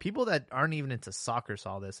bystander. Like people that aren't even into soccer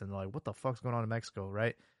saw this and they're like, what the fuck's going on in Mexico,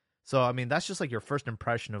 right? So I mean, that's just like your first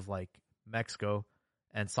impression of like Mexico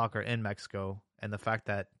and soccer in Mexico, and the fact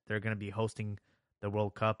that they're going to be hosting the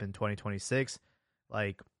World Cup in 2026.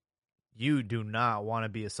 Like, you do not want to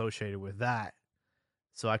be associated with that.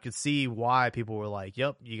 So I could see why people were like,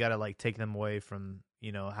 "Yep, you got to like take them away from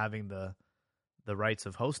having the rights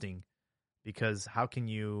of hosting," because how can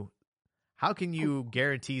you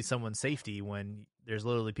guarantee someone's safety when there's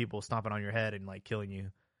literally people stomping on your head and like killing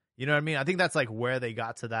you? You know what I mean? I think that's like where they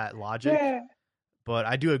got to that logic. yeah. But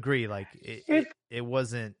I do agree, like It it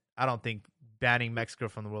wasn't. I don't think banning Mexico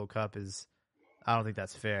from the World Cup is. I don't think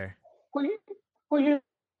that's fair. well,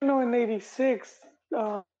 in '86,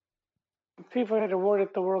 FIFA had awarded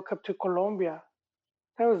the World Cup to Colombia.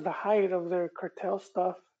 That was the height of their cartel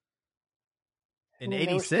stuff. I In mean,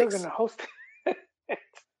 they were still going '86, to host it.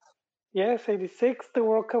 Yes, '86. The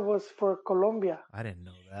World Cup was for Colombia. I didn't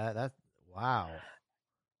know that. That wow.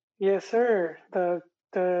 Yes, sir. The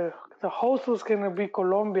host was going to be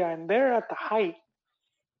Colombia, and they're at the height.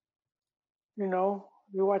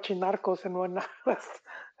 You're watching Narcos and whatnot.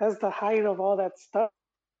 That's the height of all that stuff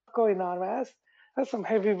going on, man. That's some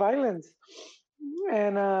heavy violence.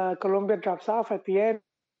 And Colombia drops off at the end.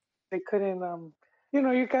 They couldn't,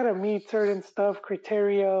 you got to meet certain stuff,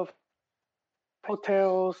 criteria of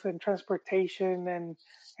hotels and transportation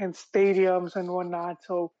and stadiums and whatnot.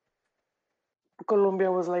 So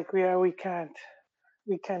Colombia was like, yeah, we can't,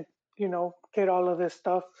 get all of this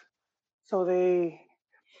stuff. So they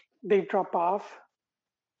drop off.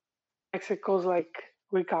 Mexico's like,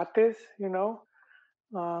 we got this,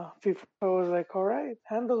 FIFA was like, all right,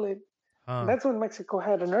 handle it. And Huh. that's when Mexico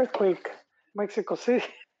had an earthquake. Mexico City,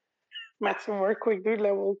 massive earthquake, dude,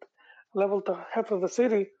 leveled to half of the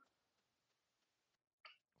city.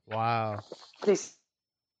 Wow. They,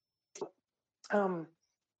 um,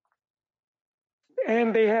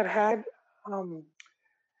 and they had, um,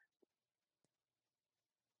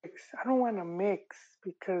 I don't want to mix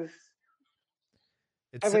because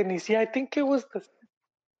It's I think it was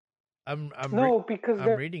no, because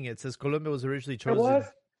I'm reading it. It says Colombia was originally there was,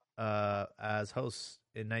 chosen as host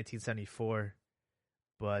in 1974,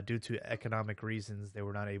 but due to economic reasons, they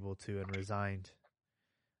were not able to and resigned.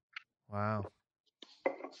 Wow.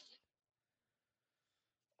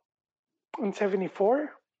 in '74,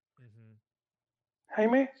 Hmm.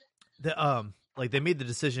 Jaime. Like they made the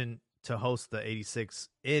decision to host the '86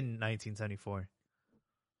 in 1974.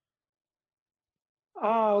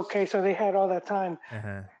 Oh, okay, so they had all that time.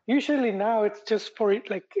 Uh-huh. Usually now it's just for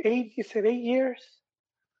like 8. You said 8 years.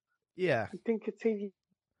 Yeah. I think it's 8 years.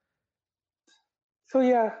 So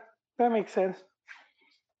yeah, that makes sense.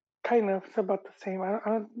 Kind of, it's about the same. I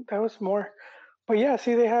don't, that was more, but yeah.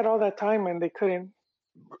 See, they had all that time and they couldn't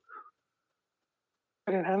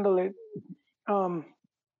handle it. Um,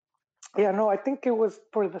 yeah, no, I think it was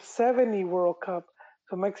for the '70 World Cup.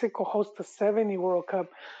 So Mexico hosts the 70 World Cup,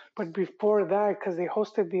 but before that, because they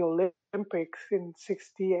hosted the Olympics in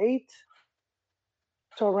 '68,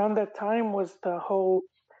 so around that time was the whole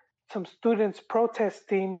some students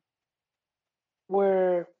protesting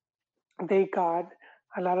where they got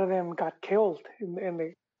a lot of them got killed in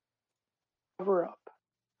the cover up.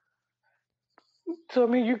 So I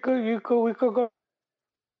mean, we could go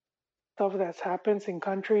stuff that happens in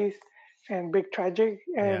countries and big tragic,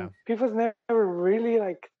 and FIFA's never really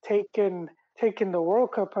like taken the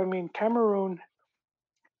World Cup. I mean, I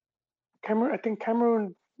think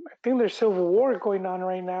there's civil war going on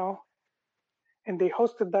right now, and they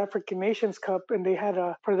hosted the African Nations Cup, and they had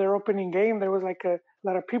for their opening game there was like a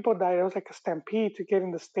lot of people died. It was like a stampede to get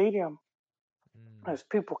in the stadium as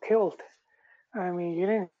people killed. I mean, you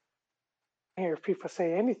didn't hear FIFA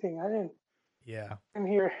say anything. I didn't. Yeah.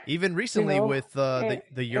 Hear even recently with the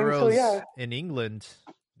Euros so, in England,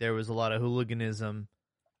 there was a lot of hooliganism.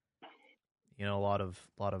 A lot of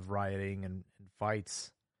rioting and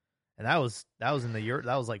fights, and that was in the year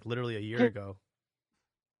that was like literally a year ago.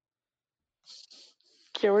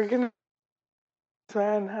 Yeah, we're gonna.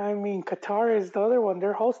 Man, I mean, Qatar is the other one.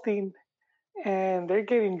 They're hosting, and they're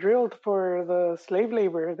getting drilled for the slave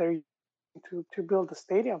labor they're using to build the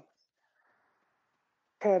stadium.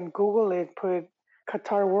 Can Google it, put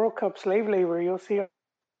Qatar World Cup slave labor, you'll see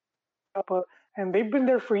and they've been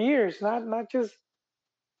there for years, not just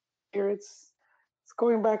here. It's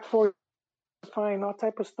going back for find all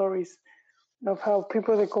type of stories of how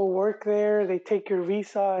people that go work there, they take your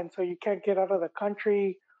visa, and so you can't get out of the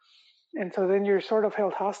country, and so then you're sort of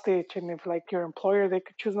held hostage. And if like your employer, they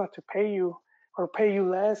could choose not to pay you or pay you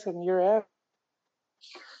less, and you're out,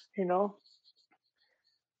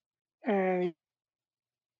 and like,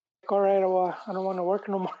 all right, well, I don't want to work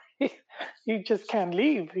no more. You just can't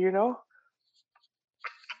leave.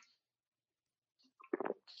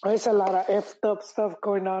 There's a lot of effed up stuff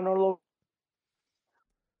going on all over.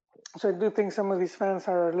 So I do think some of these fans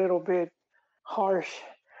are a little bit harsh.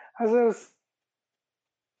 As I was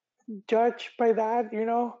judged by that,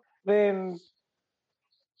 then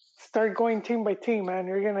start going team by team, man.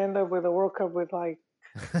 You're going to end up with a World Cup with like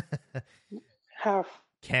half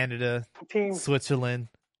Canada, teams. Switzerland.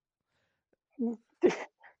 It's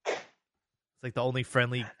like the only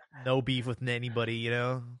friendly, no beef with anybody,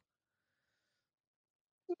 And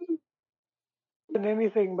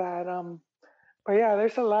anything bad. But yeah,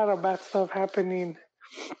 there's a lot of bad stuff happening.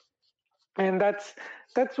 And that's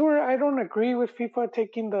where I don't agree with FIFA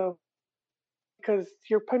taking because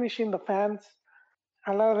you're punishing the fans.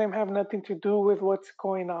 A lot of them have nothing to do with what's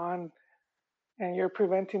going on, and you're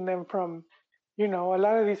preventing them from, a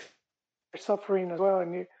lot of these are suffering as well,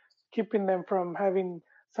 and you're keeping them from having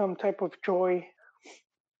some type of joy.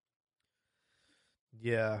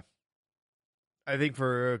 Yeah. I think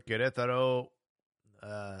for Querétaro,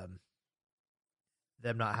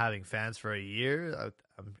 them not having fans for a year,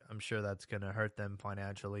 I'm sure that's going to hurt them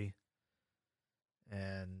financially.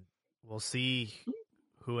 And we'll see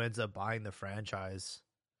who ends up buying the franchise.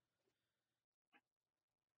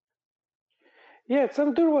 Yeah,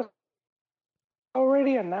 some dude was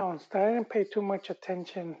already announced. I didn't pay too much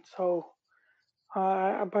attention, so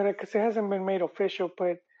but because it hasn't been made official,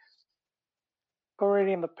 but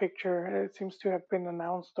already in the picture, it seems to have been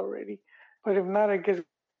announced already. But if not, I guess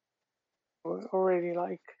already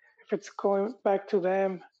like if it's going back to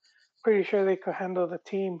them, pretty sure they could handle the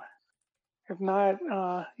team. If not,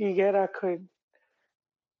 Higuera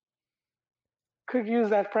could use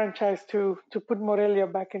that franchise to put Morelia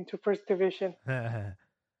back into first division.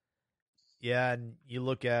 Yeah, and you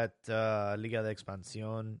look at Liga de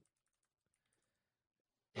Expansión,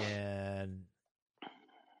 and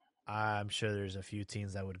I'm sure there's a few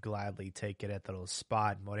teams that would gladly take Querétaro's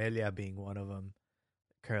spot, Morelia being one of them,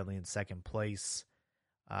 currently in second place.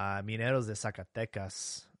 Mineros de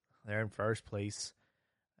Zacatecas, they're in first place.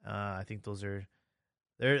 I think those are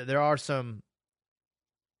there are some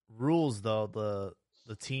rules though.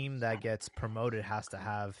 The team that gets promoted has to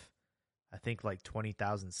have, I think, like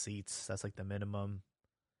 20,000 seats. That's like the minimum.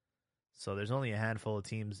 So there's only a handful of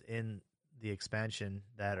teams in the expansion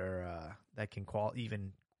that are that can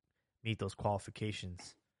even meet those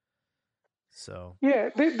qualifications. So yeah,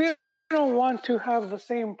 they don't want to have the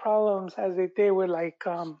same problems as they did with like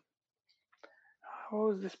what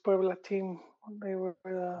was this Puebla team? They were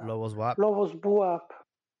Lobos WAP. Lobos Buap.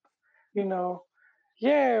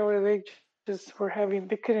 Yeah, where they just were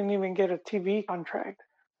they couldn't even get a TV contract,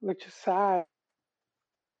 which is sad.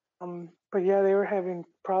 But yeah, they were having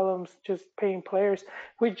problems just paying players,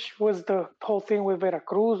 which was the whole thing with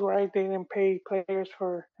Veracruz, right? They didn't pay players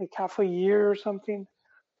for like half a year or something.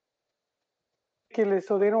 ridiculous.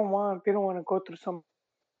 So they don't want to go through some.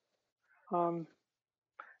 So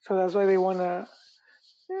that's why they want to,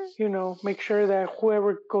 make sure that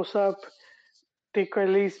whoever goes up, they could at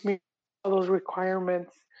least meet all those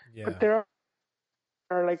requirements. Yeah. But there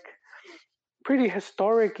are like pretty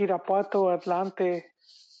historic Irapuato, Atlante.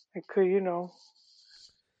 Like,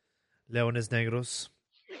 Leones Negros.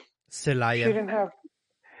 Celaya. Shouldn't have.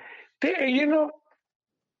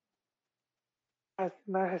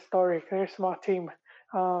 Not historic. They're a small team.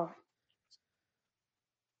 But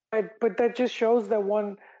that just shows that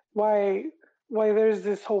why there's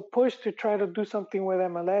this whole push to try to do something with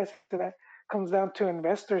MLS that comes down to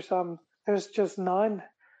investors. There's just none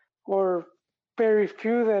or very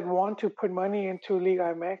few that want to put money into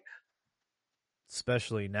Liga MX.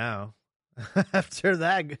 Especially now. after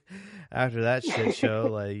that shit show,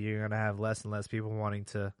 like you're gonna have less and less people wanting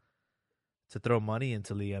to throw money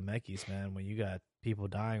into Liga MX, man. When you got people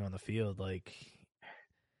dying on the field, like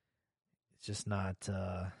it's just not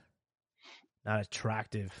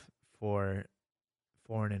attractive for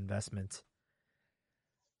foreign investment.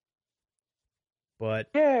 But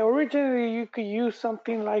yeah, originally you could use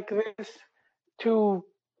something like this to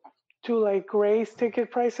like raise ticket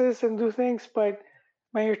prices and do things, but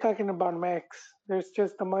man, you're talking about Mex. There's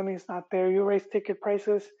just the money's not there. You raise ticket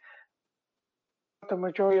prices, the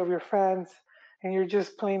majority of your fans, and you're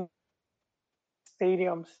just playing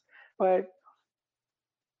stadiums. But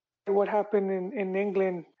what happened in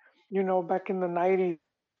England, back in the 90s,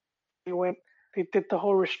 when they did the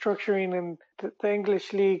whole restructuring and the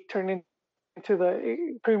English league turned into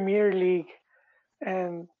the Premier League,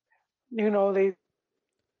 and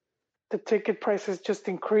the ticket prices just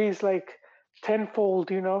increased like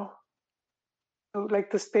tenfold.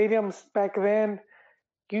 Like the stadiums back then,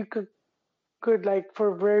 you could like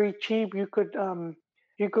for very cheap, you could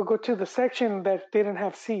go to the section that didn't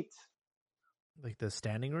have seats, like the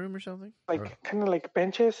standing room or something, kind of like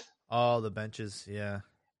benches. Oh, the benches, yeah.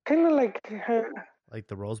 Kind of like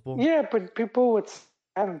the Rose Bowl. Yeah, but people would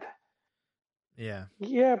stand. Yeah.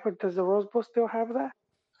 Yeah, but does the Rose Bowl still have that?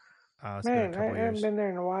 Man, I haven't been there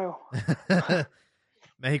in a while.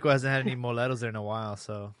 Mexico hasn't had any moleros there in a while,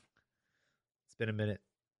 so it's been a minute.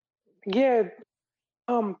 Yeah,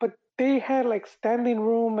 but they had like standing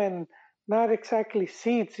room and not exactly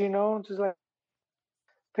seats, just like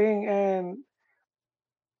thing,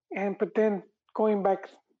 and but then going back,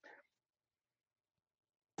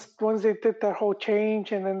 once they did that whole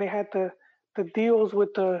change, and then they had the deals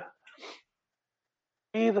with the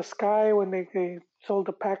Sky when they sold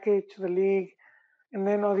the package to the league, and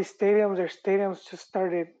then all these their stadiums just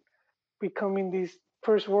started becoming these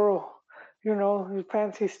first world,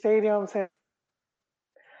 fancy stadiums,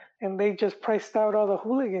 and they just priced out all the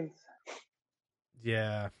hooligans.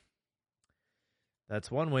 Yeah.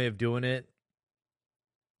 That's one way of doing it.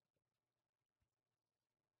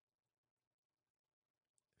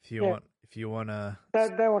 If you want to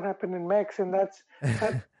that won't happen in Mex, and that's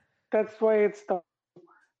why it's the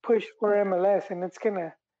push for MLS, and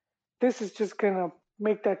this is just gonna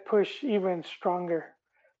make that push even stronger.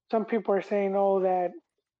 Some people are saying, that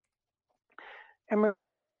MLS,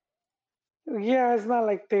 yeah, it's not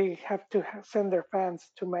like they have to send their fans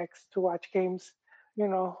to Mex to watch games.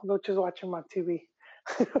 They'll just watch them on TV.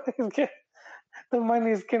 The money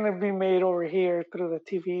is gonna be made over here through the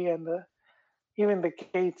TV and even the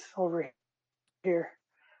gates over here.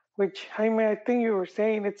 Which, I think you were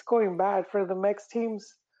saying it's going bad for the Mex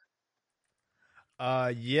teams.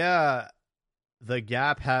 Yeah, the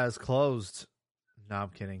gap has closed. No, I'm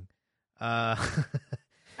kidding.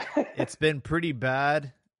 It's been pretty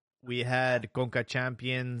bad. We had Conca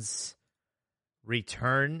Champions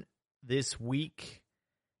return this week,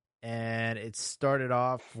 and it started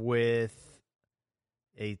off with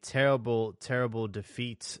a terrible, terrible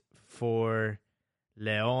defeat for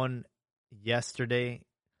León yesterday.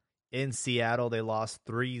 In Seattle, they lost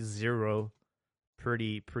 3-0.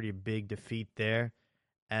 Pretty big defeat there.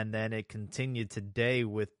 And then it continued today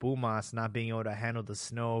with Pumas not being able to handle the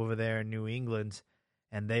snow over there in New England.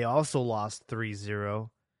 And they also lost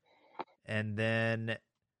 3-0. And then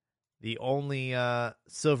the only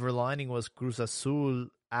silver lining was Cruz Azul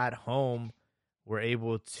at home were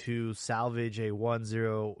able to salvage a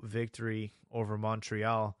 1-0 victory over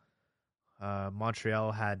Montreal.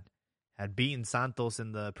 Montreal had beaten Santos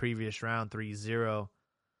in the previous round 3-0.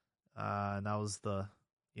 And that was the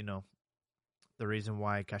reason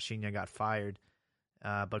why Caixinha got fired.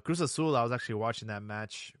 But Cruz Azul, I was actually watching that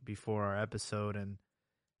match before our episode, and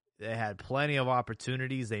they had plenty of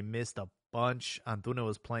opportunities. They missed a bunch. Antuna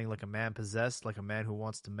was playing like a man possessed, like a man who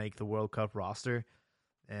wants to make the World Cup roster.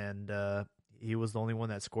 And he was the only one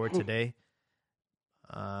that scored today.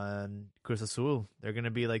 And Cruz Azul, they're going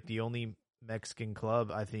to be like the only Mexican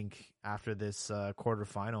club, I think, after this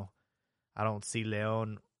quarterfinal. I don't see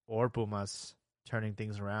León or Pumas turning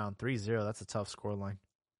things around. 3-0, that's a tough scoreline.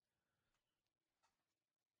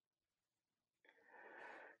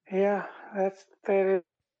 Yeah, that is,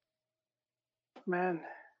 man.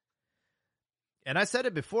 And I said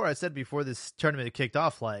it before. I said before this tournament kicked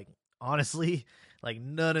off, like, honestly, like,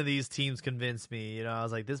 none of these teams convinced me. You know, I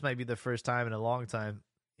was like, this might be the first time in a long time,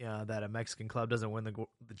 that a Mexican club doesn't win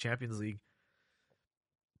the Champions League.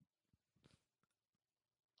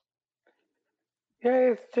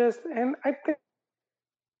 Yeah, it's just, and I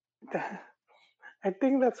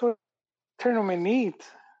think that's what tournament needs.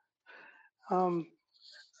 To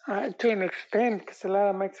an extent, because a lot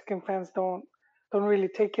of Mexican fans don't really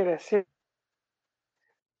take it as serious.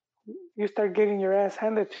 You start getting your ass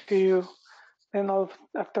handed to you, then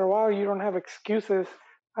after a while you don't have excuses.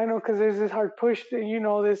 I know, because there's this hard push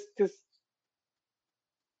that, this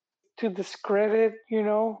to discredit,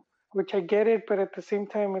 which I get it, but at the same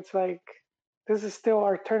time it's like, this is still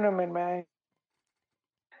our tournament, man.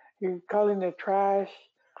 You're calling it trash.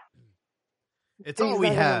 It's all we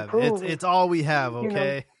have. It's all we have,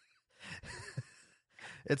 okay?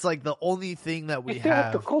 It's like the only thing that we you still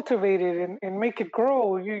have to cultivate it and make it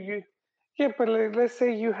grow. Yeah, but let's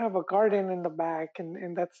say you have a garden in the back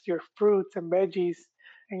and that's your fruits and veggies,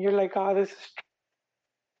 and you're like, oh, this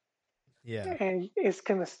is and it's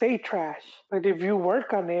gonna stay trash. But if you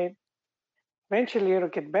work on it, eventually it'll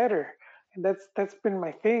get better. And that's been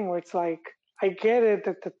my thing, where it's like, I get it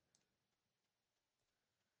that the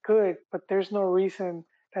good, but there's no reason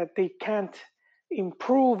that they can't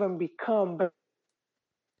improve and become. But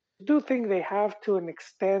I do think they have, to an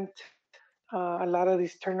extent, a lot of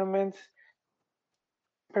these tournaments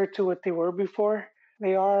compared to what they were before.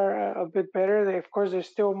 They are a bit better. Of course, there's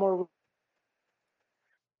still more,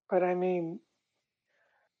 but I mean,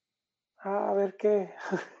 a ver qué.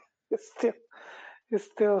 it's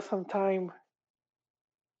still some time.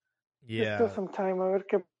 Yeah. It's still some time. A ver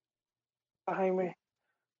qué, Jaime.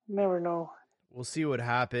 Never know. We'll see what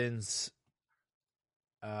happens.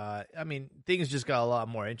 I mean, things just got a lot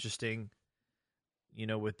more interesting,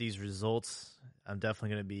 with these results. I'm definitely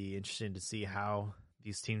going to be interested to see how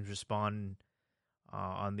these teams respond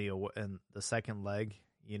on the second leg.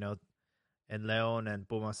 And León and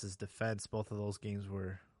Pumas' defense, both of those games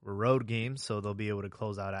were road games, so they'll be able to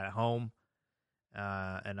close out at home.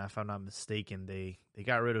 And if I'm not mistaken, they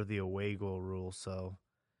got rid of the away goal rule, so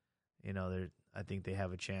I think they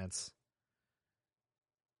have a chance.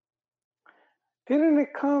 Didn't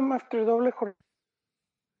it come after doble jornada?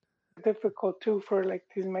 Difficult too for like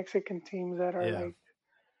these Mexican teams that are like,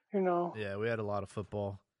 Yeah, we had a lot of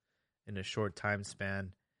football in a short time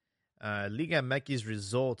span. Liga MX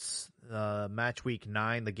results, match week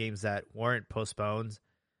 9, the games that weren't postponed.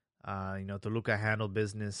 Toluca handled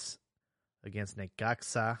business against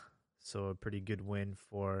Necaxa, so a pretty good win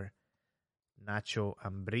for Nacho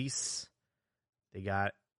Ambriz. They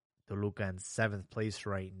got Toluca in 7th place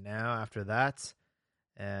right now after that.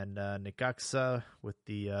 And Necaxa, with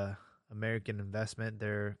the American investment,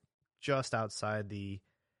 they're just outside the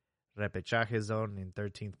repechaje zone in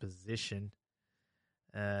 13th position.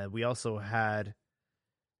 We also had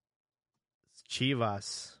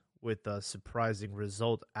Chivas with a surprising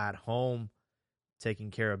result at home,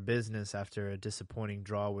 taking care of business after a disappointing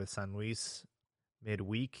draw with San Luis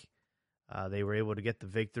midweek. They were able to get the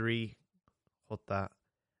victory. Jota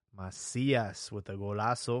Macias with a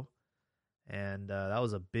golazo. And that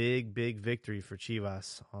was a big, big victory for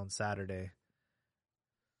Chivas on Saturday.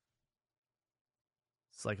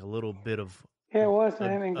 It's like a little bit of it was,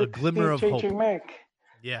 man. A glimmer of hope. Mac.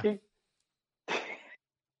 Yeah.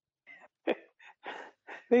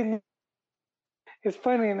 It's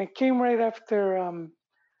funny, and it came right after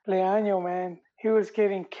Leaño, man. He was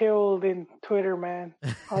getting killed in Twitter, man.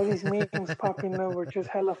 All these memes popping up were just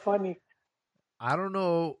hella funny. I don't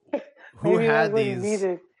know who had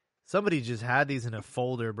these. Somebody just had these in a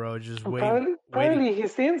folder, bro. Just waiting. Probably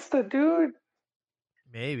his Insta, dude.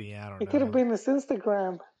 Maybe, I don't know. It could have been his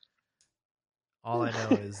Instagram. All I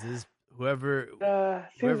know is this. Whoever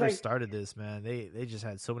started this, man, they just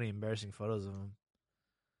had so many embarrassing photos of him.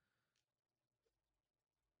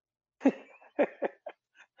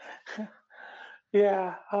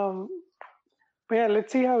 Yeah. But yeah,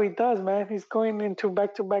 let's see how he does, man. He's going into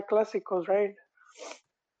back-to-back Clásicos, right?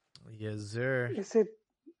 Yes, sir.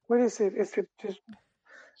 What is it? Is it just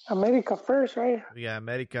America first, right? We got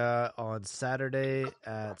America on Saturday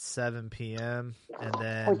at 7 p.m. And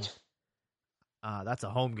then that's a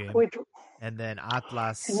home game. And then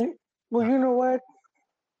Atlas. You know what?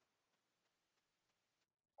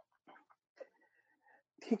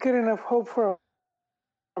 he couldn't have hoped for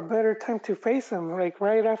a better time to face him. Like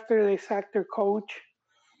right after they sacked their coach,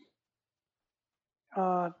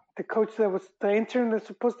 the coach that was the intern that's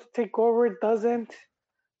supposed to take over doesn't.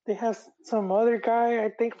 They have some other guy, I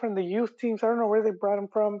think, from the youth teams. I don't know where they brought him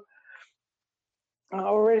from.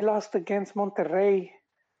 Already lost against Monterrey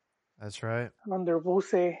That's right. under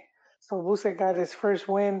Buse. So Buse got his first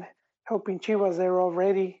win, helping Chivas there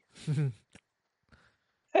already.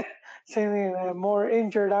 Sending a more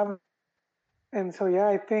injured out. And so yeah,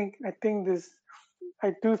 I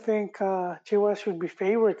do think Chivas should be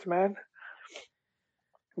favorites, man.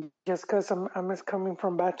 Just because I'm just coming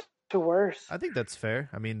from bad to worse. I think that's fair.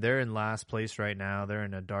 I mean, they're in last place right now. They're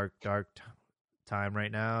in a dark time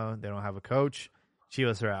right now. They don't have a coach.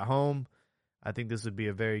 Chivas are at home. I think this would be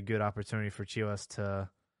a very good opportunity for Chivas to,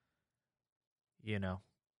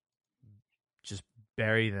 just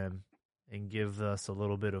bury them and give us a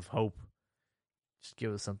little bit of hope. Just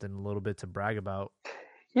give us something a little bit to brag about.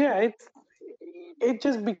 Yeah, it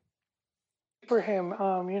just be for him,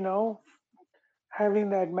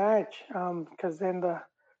 having that match, because then the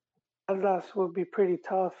Atlas would be pretty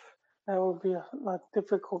tough. That would be a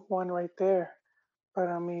difficult one right there. But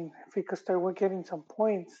I mean, if he could start getting some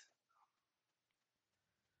points,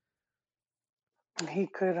 he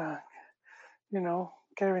could,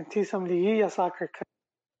 guarantee some Liguilla soccer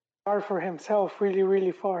far for himself, really,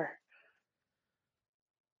 really far.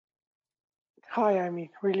 High, I mean,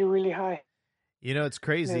 really, really high. It's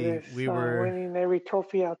crazy. We were winning every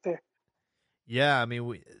trophy out there. Yeah, I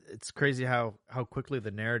mean, it's crazy how quickly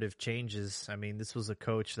the narrative changes. I mean, this was a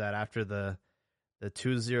coach that after the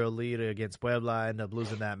 2-0 lead against Puebla ended up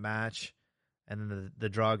losing that match, and then the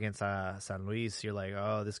draw against San Luis, you're like,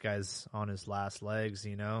 oh, this guy's on his last legs,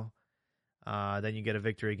 Then you get a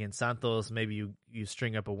victory against Santos. Maybe you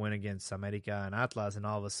string up a win against America and Atlas, and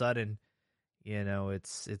all of a sudden,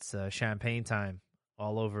 it's champagne time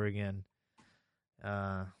all over again.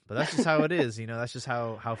 But that's just how it is, that's just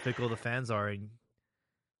how fickle the fans are, and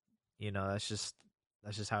that's just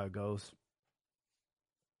how it goes.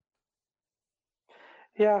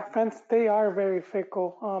 Yeah, fans, they are very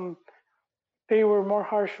fickle. They were more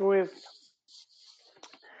harsh with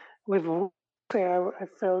I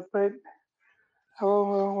felt, but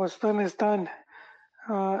what's done is done.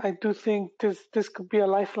 I do think this could be a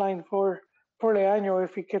lifeline for Leaño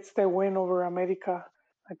if he gets that win over America.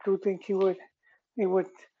 I do think it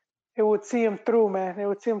would see him through, man. It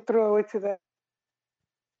would see him through away to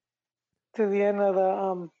the end of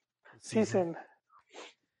the season.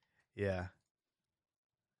 Yeah.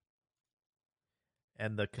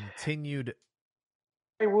 And the continued.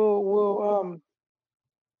 Did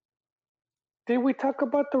we talk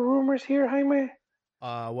about the rumors here, Jaime?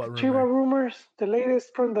 What rumor? Chiva rumors. The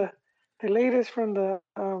latest from the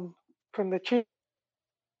Chiva.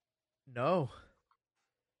 No.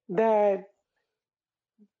 That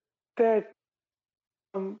the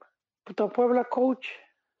Puebla coach,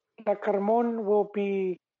 La Carmon, will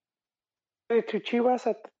be to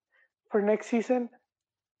Chivas for next season.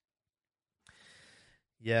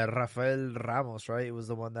 Yeah, Rafael Ramos, right? It was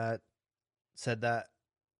the one that said that.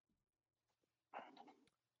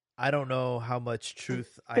 I don't know how much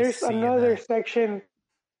truth I see. There's another section.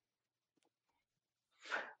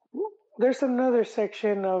 There's another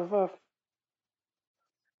section of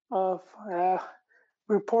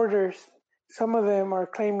reporters. Some of them are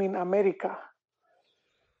claiming America,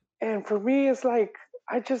 and for me, it's like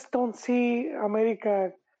I just don't see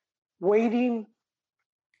America waiting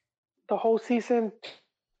the whole season.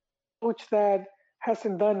 Coach that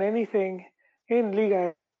hasn't done anything in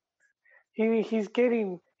Liga. He's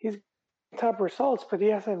getting top results, but he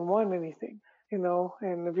hasn't won anything,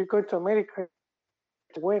 And if you go to America,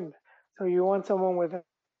 to win, so you want someone with a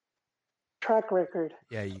track record.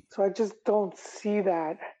 Yeah. So I just don't see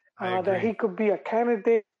that. That he could be a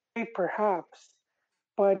candidate, perhaps,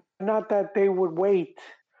 but not that they would wait.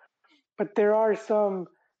 But there are some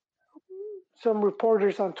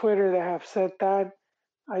reporters on Twitter that have said that.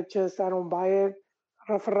 I don't buy it.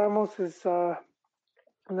 Rafa Ramos is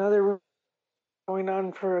another going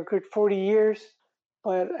on for a good 40 years,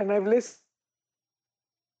 and I've listened.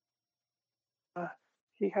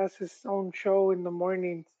 He has his own show in the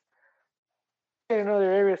mornings in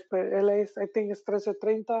other areas, but LA, I think it's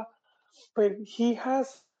 13:30. But he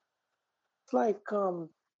has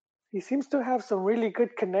he seems to have some really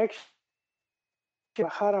good connection to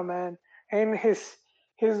Guadalajara, man, and his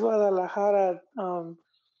Guadalajara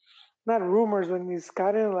not rumors when he's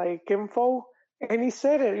gotten info, and he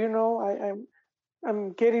said it.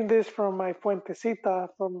 I'm getting this from my fuentecita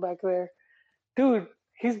from back there, dude.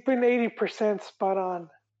 He's been 80% spot on.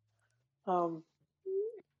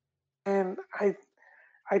 and I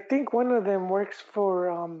think one of them works for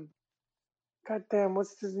goddamn,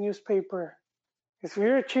 what's this newspaper? If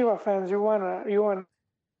you're a Chiva fans, you want a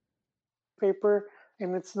paper,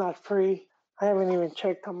 and it's not free. I haven't even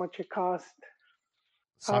checked how much it cost.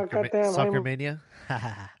 Goddamn, I Soccer Mania.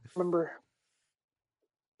 remember.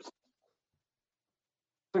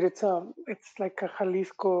 But it's like a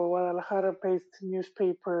Jalisco, Guadalajara based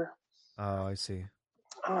newspaper. Oh, I see.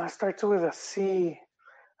 It starts with a C.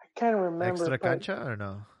 I can't remember. Extra but Cancha or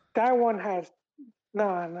no? that one has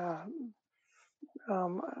no.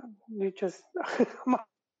 You just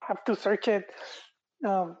have to search it.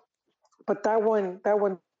 But that one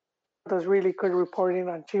does really good reporting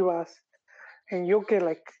on Chivas, and you'll get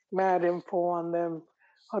like mad info on them,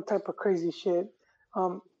 all type of crazy shit.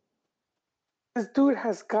 This dude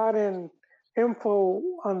has gotten info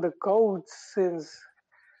on the goats since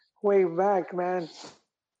way back, man.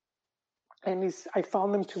 And I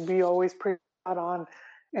found him to be always pretty spot on.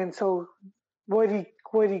 And so what he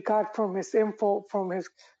got from his info, from his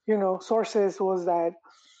sources, was that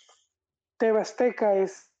TV Azteca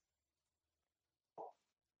is,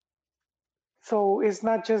 so it's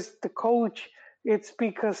not just the coach, it's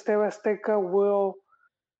because TV Azteca will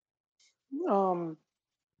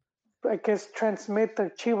I guess transmit the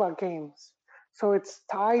Chiva games. So it's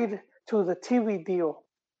tied to the TV deal.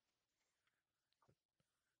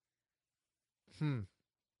 And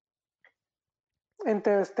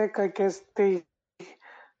TV Azteca, I guess they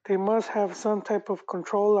must have some type of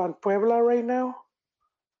control on Puebla right now.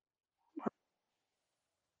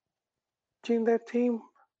 Watching that team.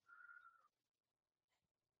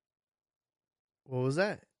 What was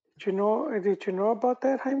that? Did you know about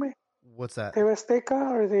that, Jaime? What's that? TV Azteca,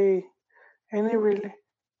 are they any really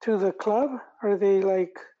to the club? Are they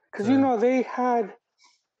like, because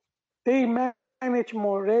they managed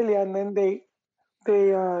Morelia, and then they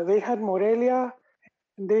had Morelia,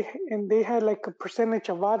 and they had like a percentage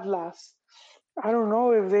of Atlas. I don't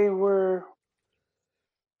know if they were.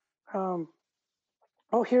 Oh,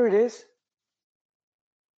 here it is.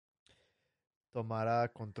 Tomará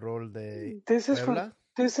control de This is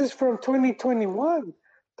from 2021.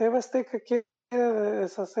 TV Azteca quiere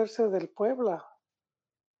deshacerse del Puebla.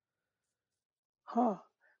 Huh.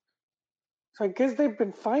 So I guess they've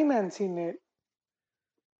been financing it.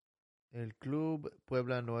 El club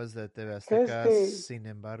Puebla no es de TV Azteca, sin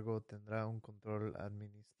embargo tendrá un control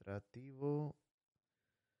administrativo.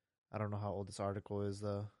 I don't know how old this article is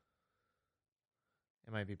though.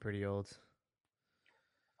 It might be pretty old.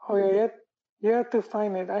 Oh yeah, you have to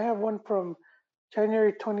find it. I have one from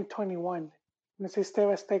January 2021. And it says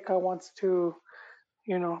TV Azteca wants to,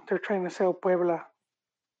 they're trying to sell Puebla.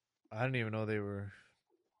 I didn't even know they were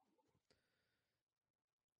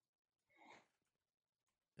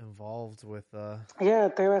involved with Yeah,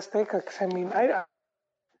 TV Azteca. Cause I mean, I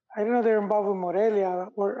didn't know they were involved with Morelia.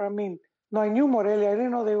 I knew Morelia. I didn't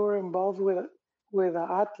know they were involved with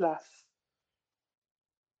Atlas,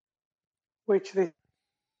 which they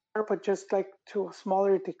are, but just like to a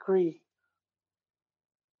smaller degree.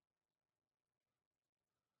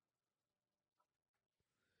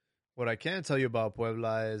 What I can tell you about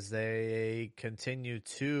Puebla is they continue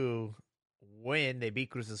to win. They beat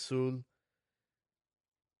Cruz Azul.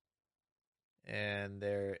 And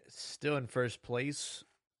they're still in first place.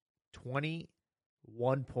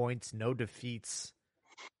 21 points, no defeats.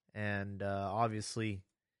 And obviously,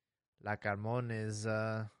 Lacarmon is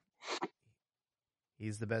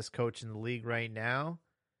he's the best coach in the league right now.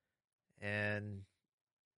 And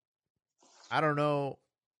I don't know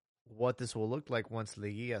what this will look like once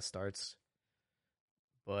Liguilla starts.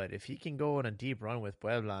 But if he can go on a deep run with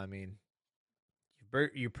Puebla, I mean,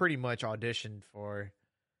 you pretty much auditioned for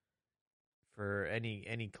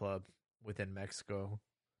any club within Mexico.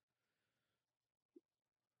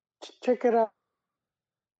 Check it out.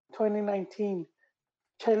 2019.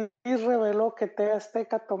 Chelis reveló que TV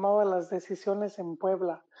Azteca tomaba las decisiones en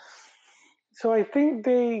Puebla. So I think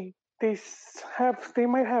they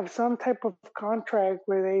might have some type of contract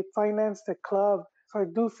where they finance the club. So I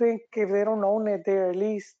do think if they don't own it, they're at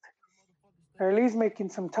least making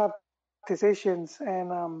some tough decisions.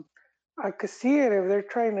 And I could see it if they're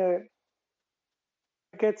trying to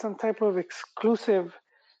get some type of exclusive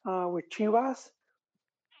with Chivas,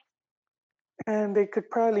 and they could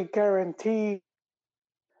probably guarantee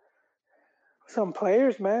some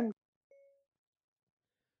players, man.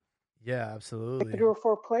 Yeah, absolutely. 3 or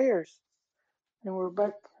 4 players, and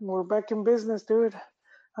we're back in business, dude.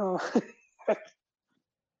 I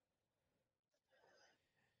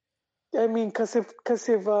mean, because if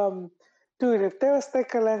dude, if TV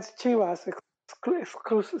Azteca lands Chivas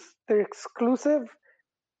they're exclusive,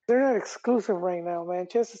 they're not exclusive right now, man.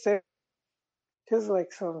 Just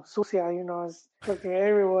like some sucia, it's looking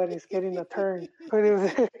everyone is getting a turn. But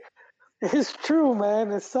if it's true,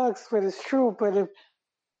 man, it sucks, but it's true. But if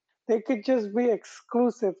they could just be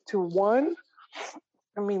exclusive to one,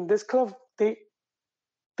 I mean, this club, their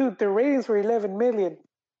ratings were 11 million.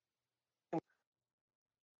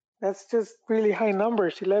 That's just really high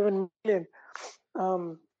numbers, 11 million.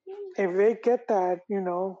 If they get that,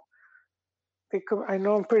 they could. I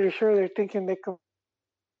know, I'm pretty sure they're thinking they could.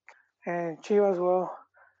 And Chivas, well,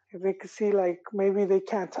 if they could see like maybe they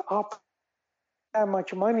can't up that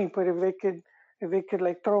much money, but if they could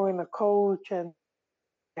like throw in a coach and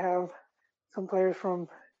have some players from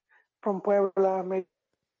Puebla, maybe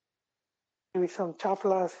some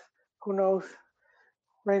Chaplas, who knows?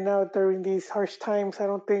 Right now, during these harsh times, I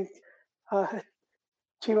don't think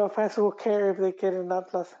Chivas fans will care if they get an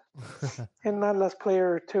Atlas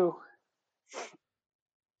player or two.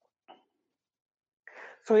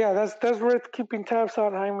 So yeah, that's worth keeping tabs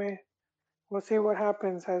on, Jaime. We'll see what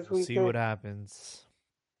happens as We'll we see get, what happens.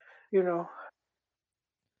 Yeah.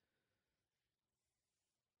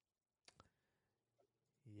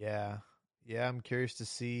 Yeah, I'm curious to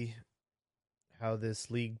see how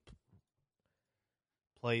this league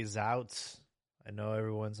plays out. I know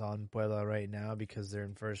everyone's on Puebla right now because they're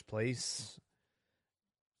in first place,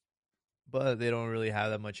 but they don't really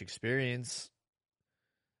have that much experience.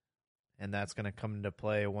 And that's going to come into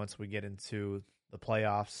play once we get into the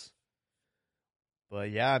playoffs.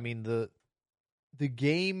 But yeah, I mean, the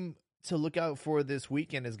game to look out for this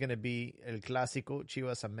weekend is going to be El Clásico,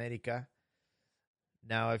 Chivas América.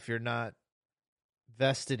 Now, if you're not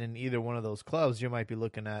vested in either one of those clubs, you might be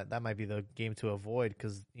looking at that might be the game to avoid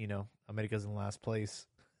because America's in last place.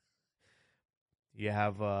 You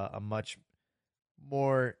have a much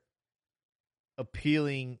more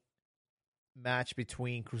appealing match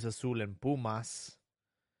between Cruz Azul and Pumas,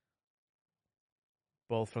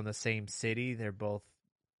 both from the same city. They're both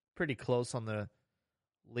pretty close on the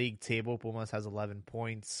league table. Pumas has 11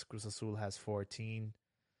 points. Cruz Azul has 14.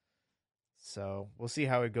 So we'll see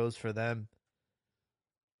how it goes for them.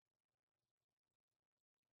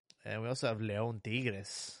 And we also have León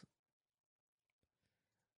Tigres.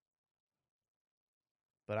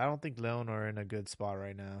 But I don't think León are in a good spot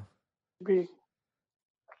right now.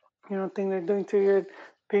 You don't think they're doing too good?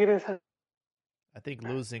 Tigres. I think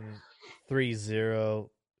losing 3-0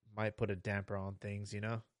 might put a damper on things, It's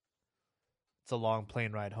a long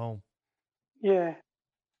plane ride home. Yeah.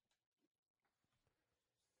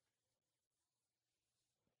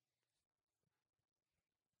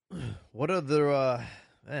 What other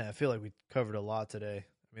I feel like we covered a lot today.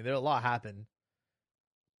 I mean, a lot happened.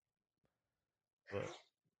 But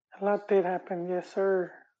a lot did happen, yes,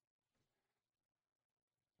 sir.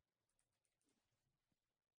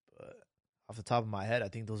 But off the top of my head, I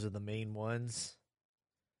think those are the main ones.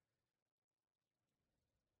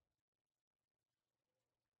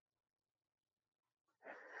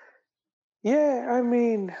 Yeah, I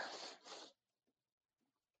mean,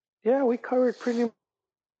 yeah, we covered pretty.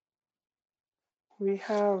 We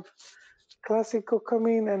have Clásico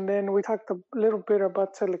coming, and then we talked a little bit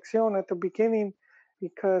about Selección at the beginning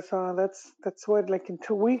because that's what, like in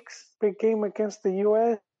 2 weeks, big game against the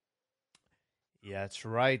U.S. Yeah, that's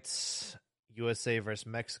right. USA versus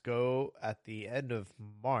Mexico at the end of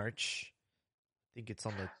March. I think it's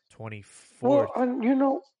on the 24th.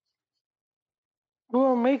 Well,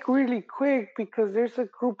 we'll make really quick because there's a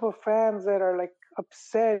group of fans that are like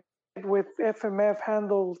upset with FMF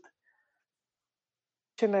handled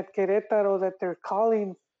at Querétaro that they're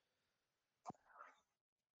calling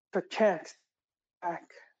the chance back,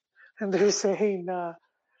 and they're saying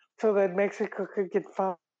so that Mexico could get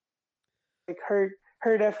found, like hurt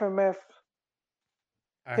FMF,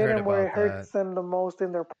 hit them where it hurts them the most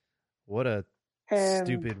in their. What a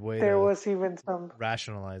stupid way there to was even some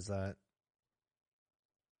rationalize that.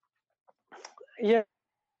 Yeah,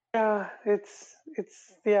 it's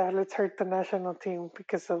let's hurt the national team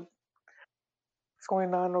because of what's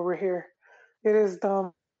going on over here. It is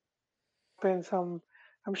dumb. And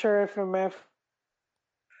I'm sure FMF,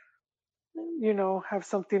 have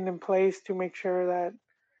something in place to make sure that,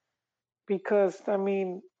 because I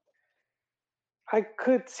mean, I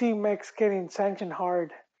could see Mex getting sanctioned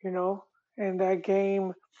hard, in that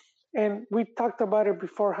game. And we talked about it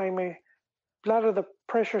before, Jaime. A lot of the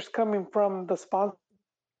pressure's coming from the sponsors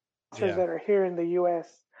that are here in the U.S.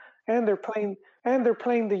 and they're playing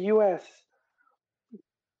the U.S.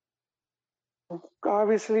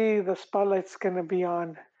 Obviously, the spotlight's going to be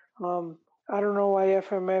on. I don't know why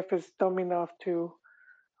FMF is dumb enough to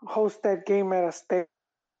host that game at a state.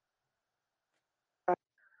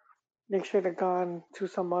 They should have gone to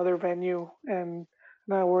some other venue and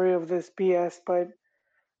not worry of this BS. But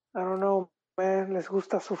I don't know, man. Les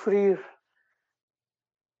gusta sufrir.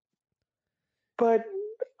 But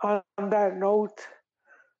on that note,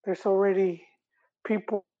 there's already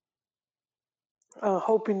people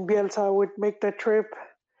hoping Bielsa would make that trip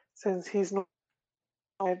since he's not,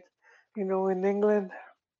 in England.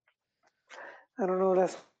 I don't know.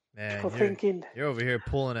 That's Man, wishful thinking. you're over here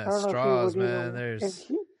pulling I at don't know if he straws, would man.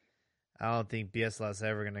 even. I don't think Biesla's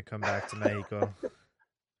ever gonna come back to Mexico.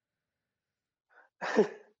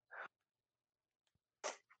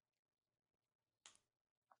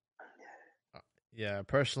 Yeah,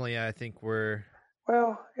 personally, I think we're.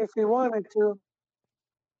 Well, if he wanted to.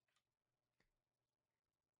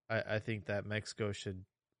 I think that Mexico should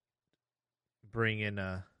bring in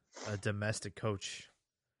a domestic coach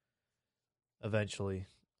eventually,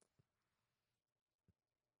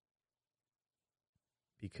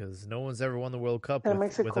 because no one's ever won the World Cup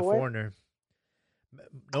with a foreigner.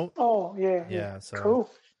 No. Oh yeah. So true.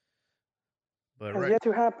 But has yet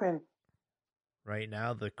to happen. Right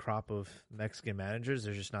now, the crop of Mexican managers,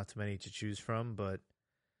 there's just not too many to choose from, but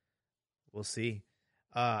we'll see.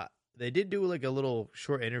 They did do like a little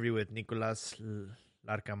short interview with Nicolas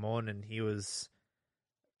Larcamón, and he was,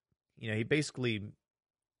 he basically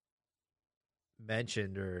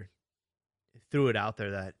mentioned or threw it out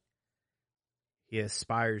there that he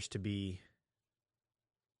aspires to be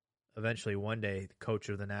eventually one day the coach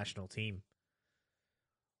of the national team.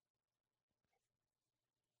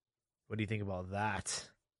 What do you think about that?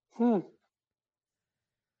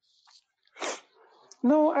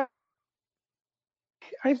 No,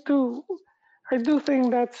 I do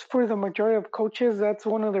think that's for the majority of coaches. That's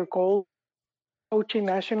one of their goals. Coaching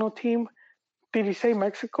national team. Did he say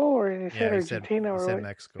Mexico or did he say Argentina? He said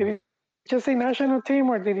Mexico. Did he just say national team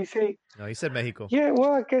or did he say? No, he said Mexico. Yeah,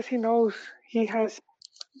 well, I guess he knows he has.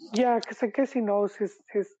 Yeah, because I guess he knows his.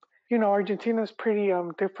 Argentina's pretty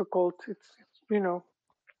difficult. It's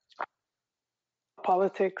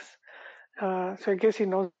politics. So I guess he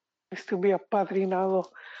knows to be a padrinado,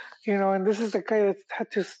 and this is the guy that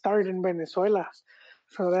had to start in Venezuela.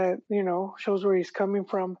 So that, shows where he's coming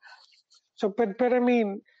from. So, but I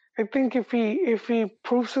mean, I think if he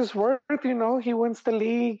proves his worth, he wins the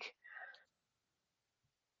league,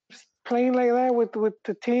 playing like that with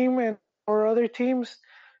the team and or other teams.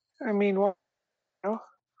 I mean,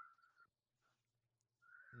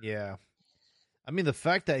 Yeah, I mean the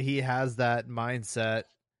fact that he has that mindset,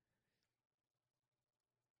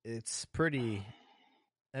 it's pretty.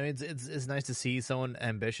 I mean, it's nice to see someone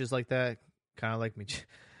ambitious like that, kind of like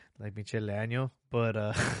Michele Año, but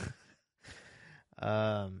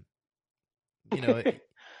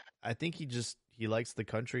I think he likes the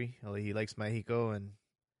country. He likes Mexico, and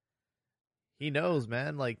he knows,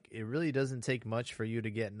 man. Like, it really doesn't take much for you to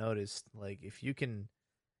get noticed. Like, if you can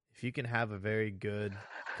have a very good,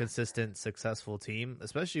 consistent, successful team,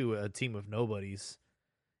 especially a team of nobodies,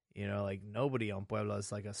 like nobody on Puebla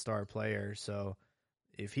is like a star player. So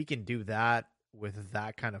if he can do that with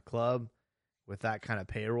that kind of club, with that kind of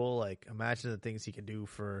payroll, like imagine the things he can do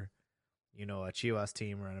for, a Chivas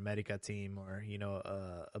team or an America team or,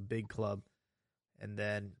 a big club. And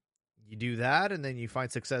then you do that and then you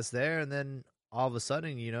find success there. And then all of a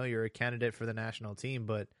sudden, you're a candidate for the national team.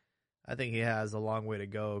 But I think he has a long way to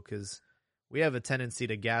go because we have a tendency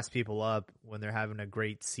to gas people up when they're having a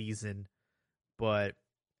great season. But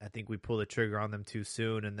I think we pull the trigger on them too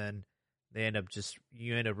soon. And then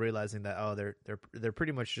you end up realizing that, they're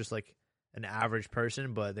pretty much just like an average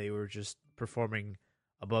person, but they were just performing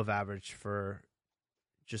above average for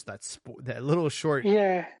just that little short.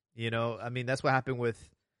 Yeah. I mean, that's what happened with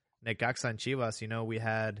Necaxa and Chivas.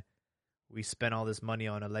 We spent all this money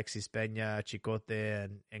on Alexis Peña, Chicote,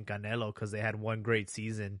 and Canelo because they had one great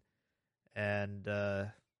season. And,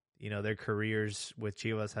 their careers with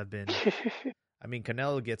Chivas have been, I mean,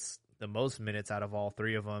 Canelo gets the most minutes out of all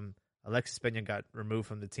three of them. Alexis Peña got removed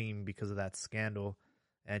from the team because of that scandal.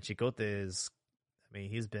 And Chicote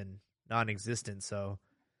he's been non-existent. So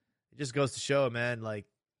it just goes to show, man, like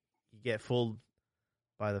you get fooled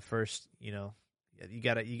by the first, you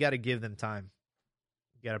gotta give them time.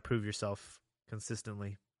 You gotta prove yourself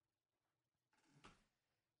consistently.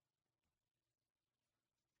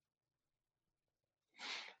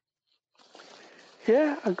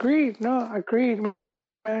 Yeah, agreed. No, agreed,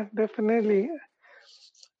 man. Definitely.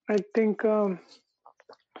 I think, but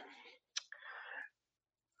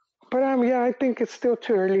I think it's still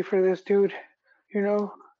too early for this dude. I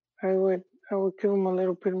would give him a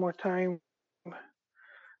little bit more time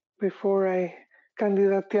before I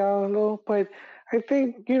candidatearlo. But I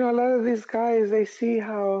think a lot of these guys, they see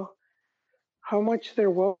how how much they're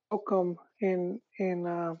welcome in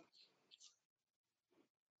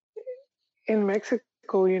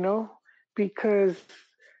Mexico, because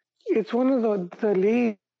it's one of the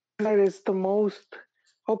leagues that is the most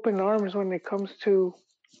open arms when it comes to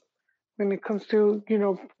when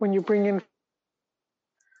you bring in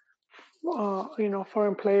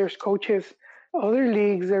foreign players, coaches. Other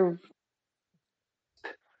leagues are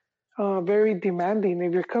very demanding.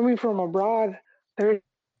 If you're coming from abroad,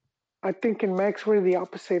 I think in Mex we're the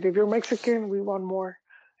opposite. If you're Mexican, we want more.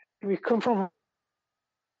 If you come from,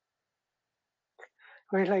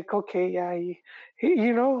 we're like, okay, yeah,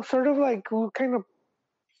 sort of like we kind of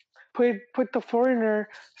put the foreigner,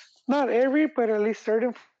 not every, but at least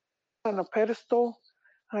certain, on a pedestal.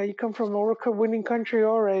 You come from a World Cup winning country,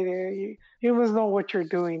 all right, you must know what you're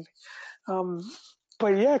doing. Um,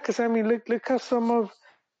 but yeah, because I mean, look how some of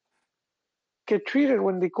get treated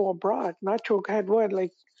when they go abroad. Nacho had what,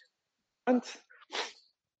 like months,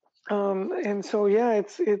 and so yeah,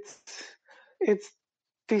 it's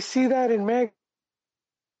they see that in Meg,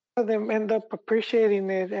 them end up appreciating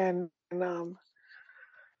it, and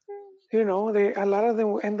they a lot of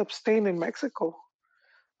them will end up staying in Mexico.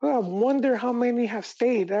 Well, I wonder how many have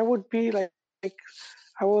stayed. That would be like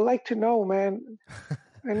I would like to know, man.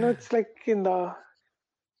 I know it's like in the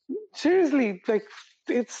seriously, like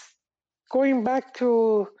it's going back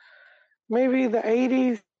to maybe the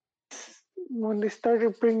 80s when they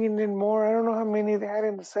started bringing in more. I don't know how many they had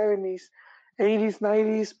in the 70s, 80s,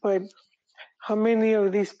 90s, but how many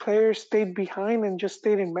of these players stayed behind and just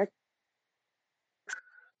stayed in Mexico?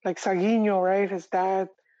 Like Saguinho, right? His dad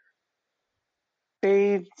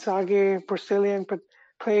stayed, Sage, Brazilian, but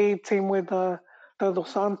played. Same with the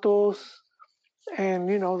Dos Santos, and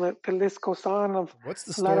the list goes on of What's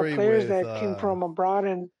the a lot of story players with that came from abroad.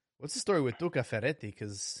 And what's the story with Tuca Ferretti?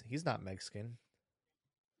 Because he's not Mexican.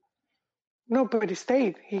 no, but he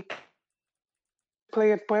stayed. He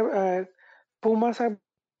played at Pumas,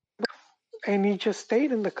 and he just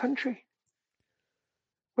stayed in the country.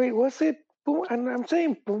 Wait, was it? And I'm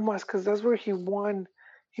saying Pumas because that's where he won.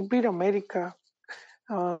 He beat America.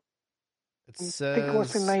 Uh, It I think it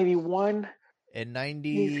was in says '91. in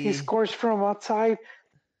He scores from outside.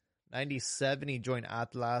 97, he joined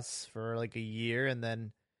Atlas for like a year, and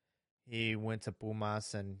then he went to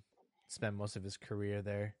Pumas and spent most of his career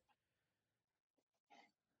there.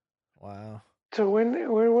 Wow. So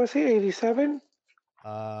where was he? '87.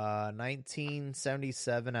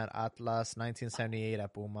 1977 at Atlas, 1978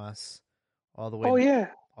 at Pumas, all the way Oh yeah.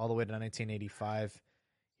 all the way to 1985.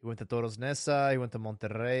 He went to Toros Neza, he went to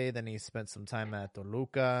Monterrey, then he spent some time at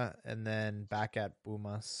Toluca, and then back at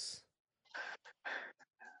Pumas.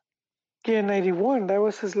 Yeah, '91. That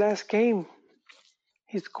was his last game.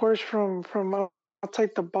 He scores from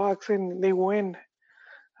outside the box, and they win.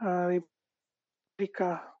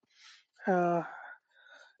 America. Uh,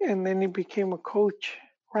 and then he became a coach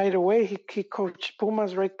right away. He coached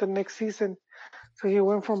Pumas right the next season. So he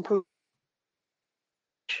went from,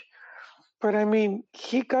 but I mean,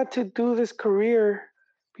 he got to do this career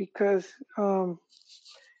because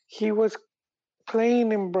he was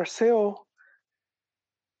playing in Brazil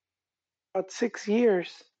about 6 years.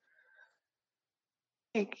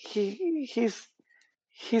 He's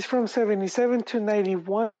from '77 to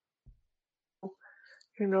 '91.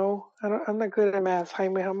 I'm not good at math.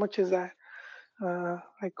 Jaime, how much is that?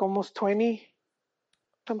 Like almost 20,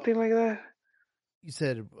 something like that. You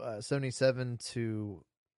said 77 to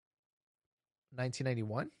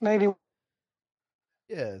 1991? 90.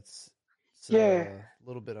 Yeah, it's Yeah, a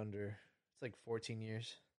little bit under. It's like 14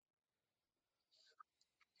 years.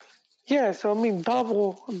 yeah. So I mean,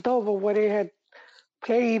 double what he had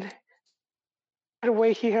played. By the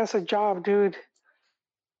way, he has a job, dude.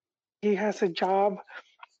 He has a job.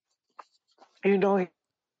 You know,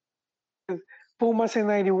 Pumas in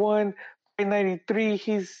 '91, in '93,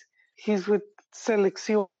 he's with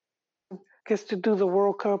Selección. Gets to do the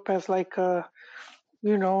World Cup as like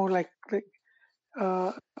like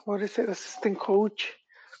uh, what is it, assistant coach.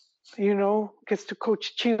 Gets to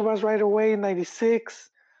coach Chivas right away in '96.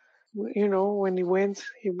 When he wins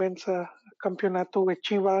a campeonato with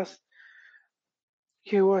Chivas.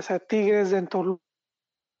 He was at Tigres and Toluca,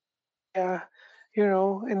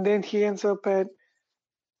 and then he ends up at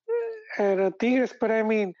Tigres. But I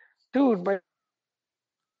mean, dude, but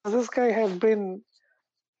this guy has been,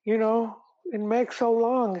 you know, in Mex so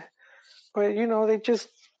long, but they just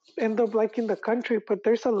end up liking the country. But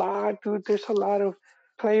there's a lot, dude. There's a lot of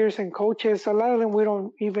players and coaches. A lot of them we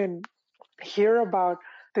don't even hear about.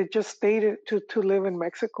 They just stayed to live in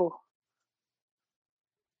Mexico.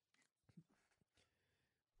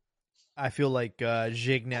 I feel like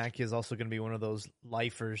Gignac is also going to be one of those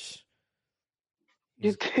lifers.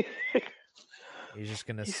 You think- He's just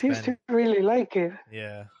going to he seems spend. to really like it.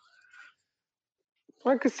 Yeah.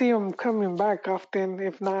 I could see him coming back often.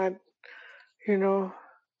 If not, you know,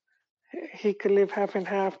 he could live half and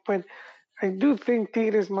half. But I do think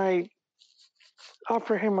Tigres might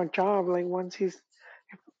offer him a job, like once he's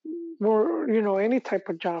more, any type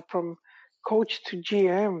of job from coach to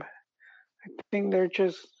GM. I think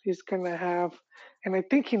he's gonna have, and I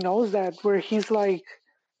think he knows that where he's like,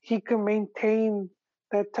 he can maintain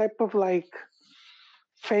that type of like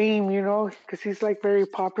fame, because he's like very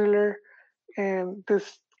popular and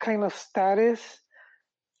this kind of status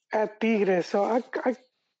at Tigres. So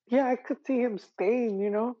yeah, I could see him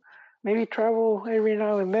staying, maybe travel every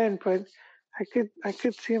now and then, but I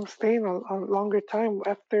could see him staying a longer time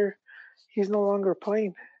after he's no longer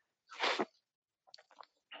playing.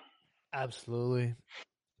 Absolutely.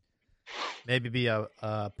 Maybe be a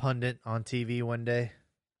pundit on TV one day.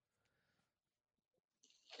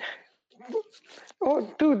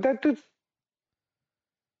 Oh, dude, that dude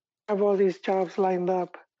have all these jobs lined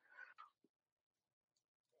up.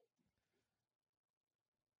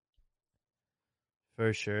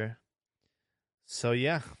 For sure. So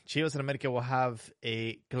yeah, Chivas and America will have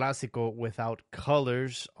a Clásico without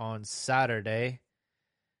colors on Saturday.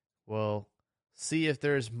 We'll see if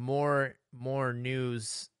there's more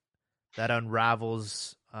news that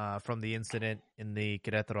unravels from the incident in the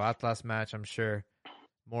Querétaro Atlas match. I'm sure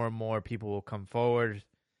more and more people will come forward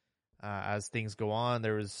as things go on.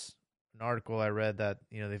 There was an article I read that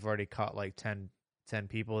they've already caught like 10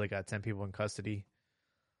 people. They got 10 people in custody.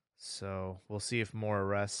 So we'll see if more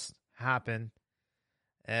arrests happen.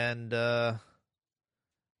 And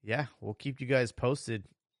yeah, we'll keep you guys posted.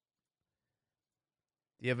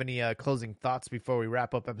 Do you have any closing thoughts before we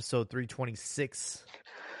wrap up episode 326?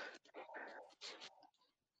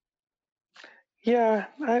 Yeah,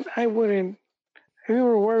 I wouldn't. If we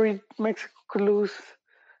were worried Mexico could lose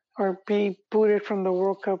or be booted from the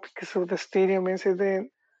World Cup because of the stadium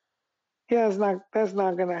incident, yeah, that's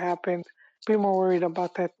not gonna happen. Be more worried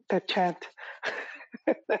about that chant.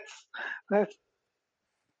 that's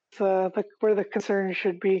where the concern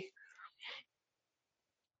should be.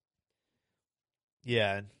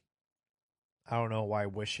 Yeah, I don't know why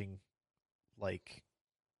wishing like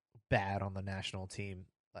bad on the national team.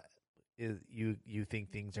 You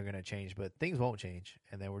think things are going to change, but things won't change,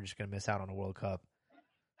 and then we're just going to miss out on the World Cup.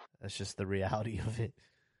 That's just the reality of it.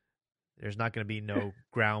 There's not going to be no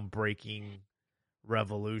groundbreaking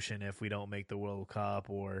revolution if we don't make the World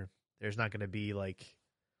Cup, or there's not going to be like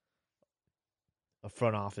a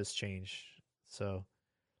front office change. So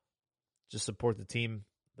just support the team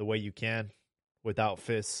the way you can without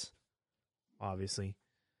fists, obviously.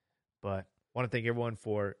 But want to thank everyone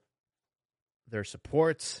for their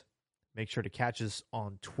support. Make sure to catch us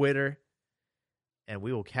on Twitter, and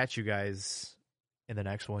we will catch you guys in the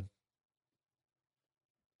next one.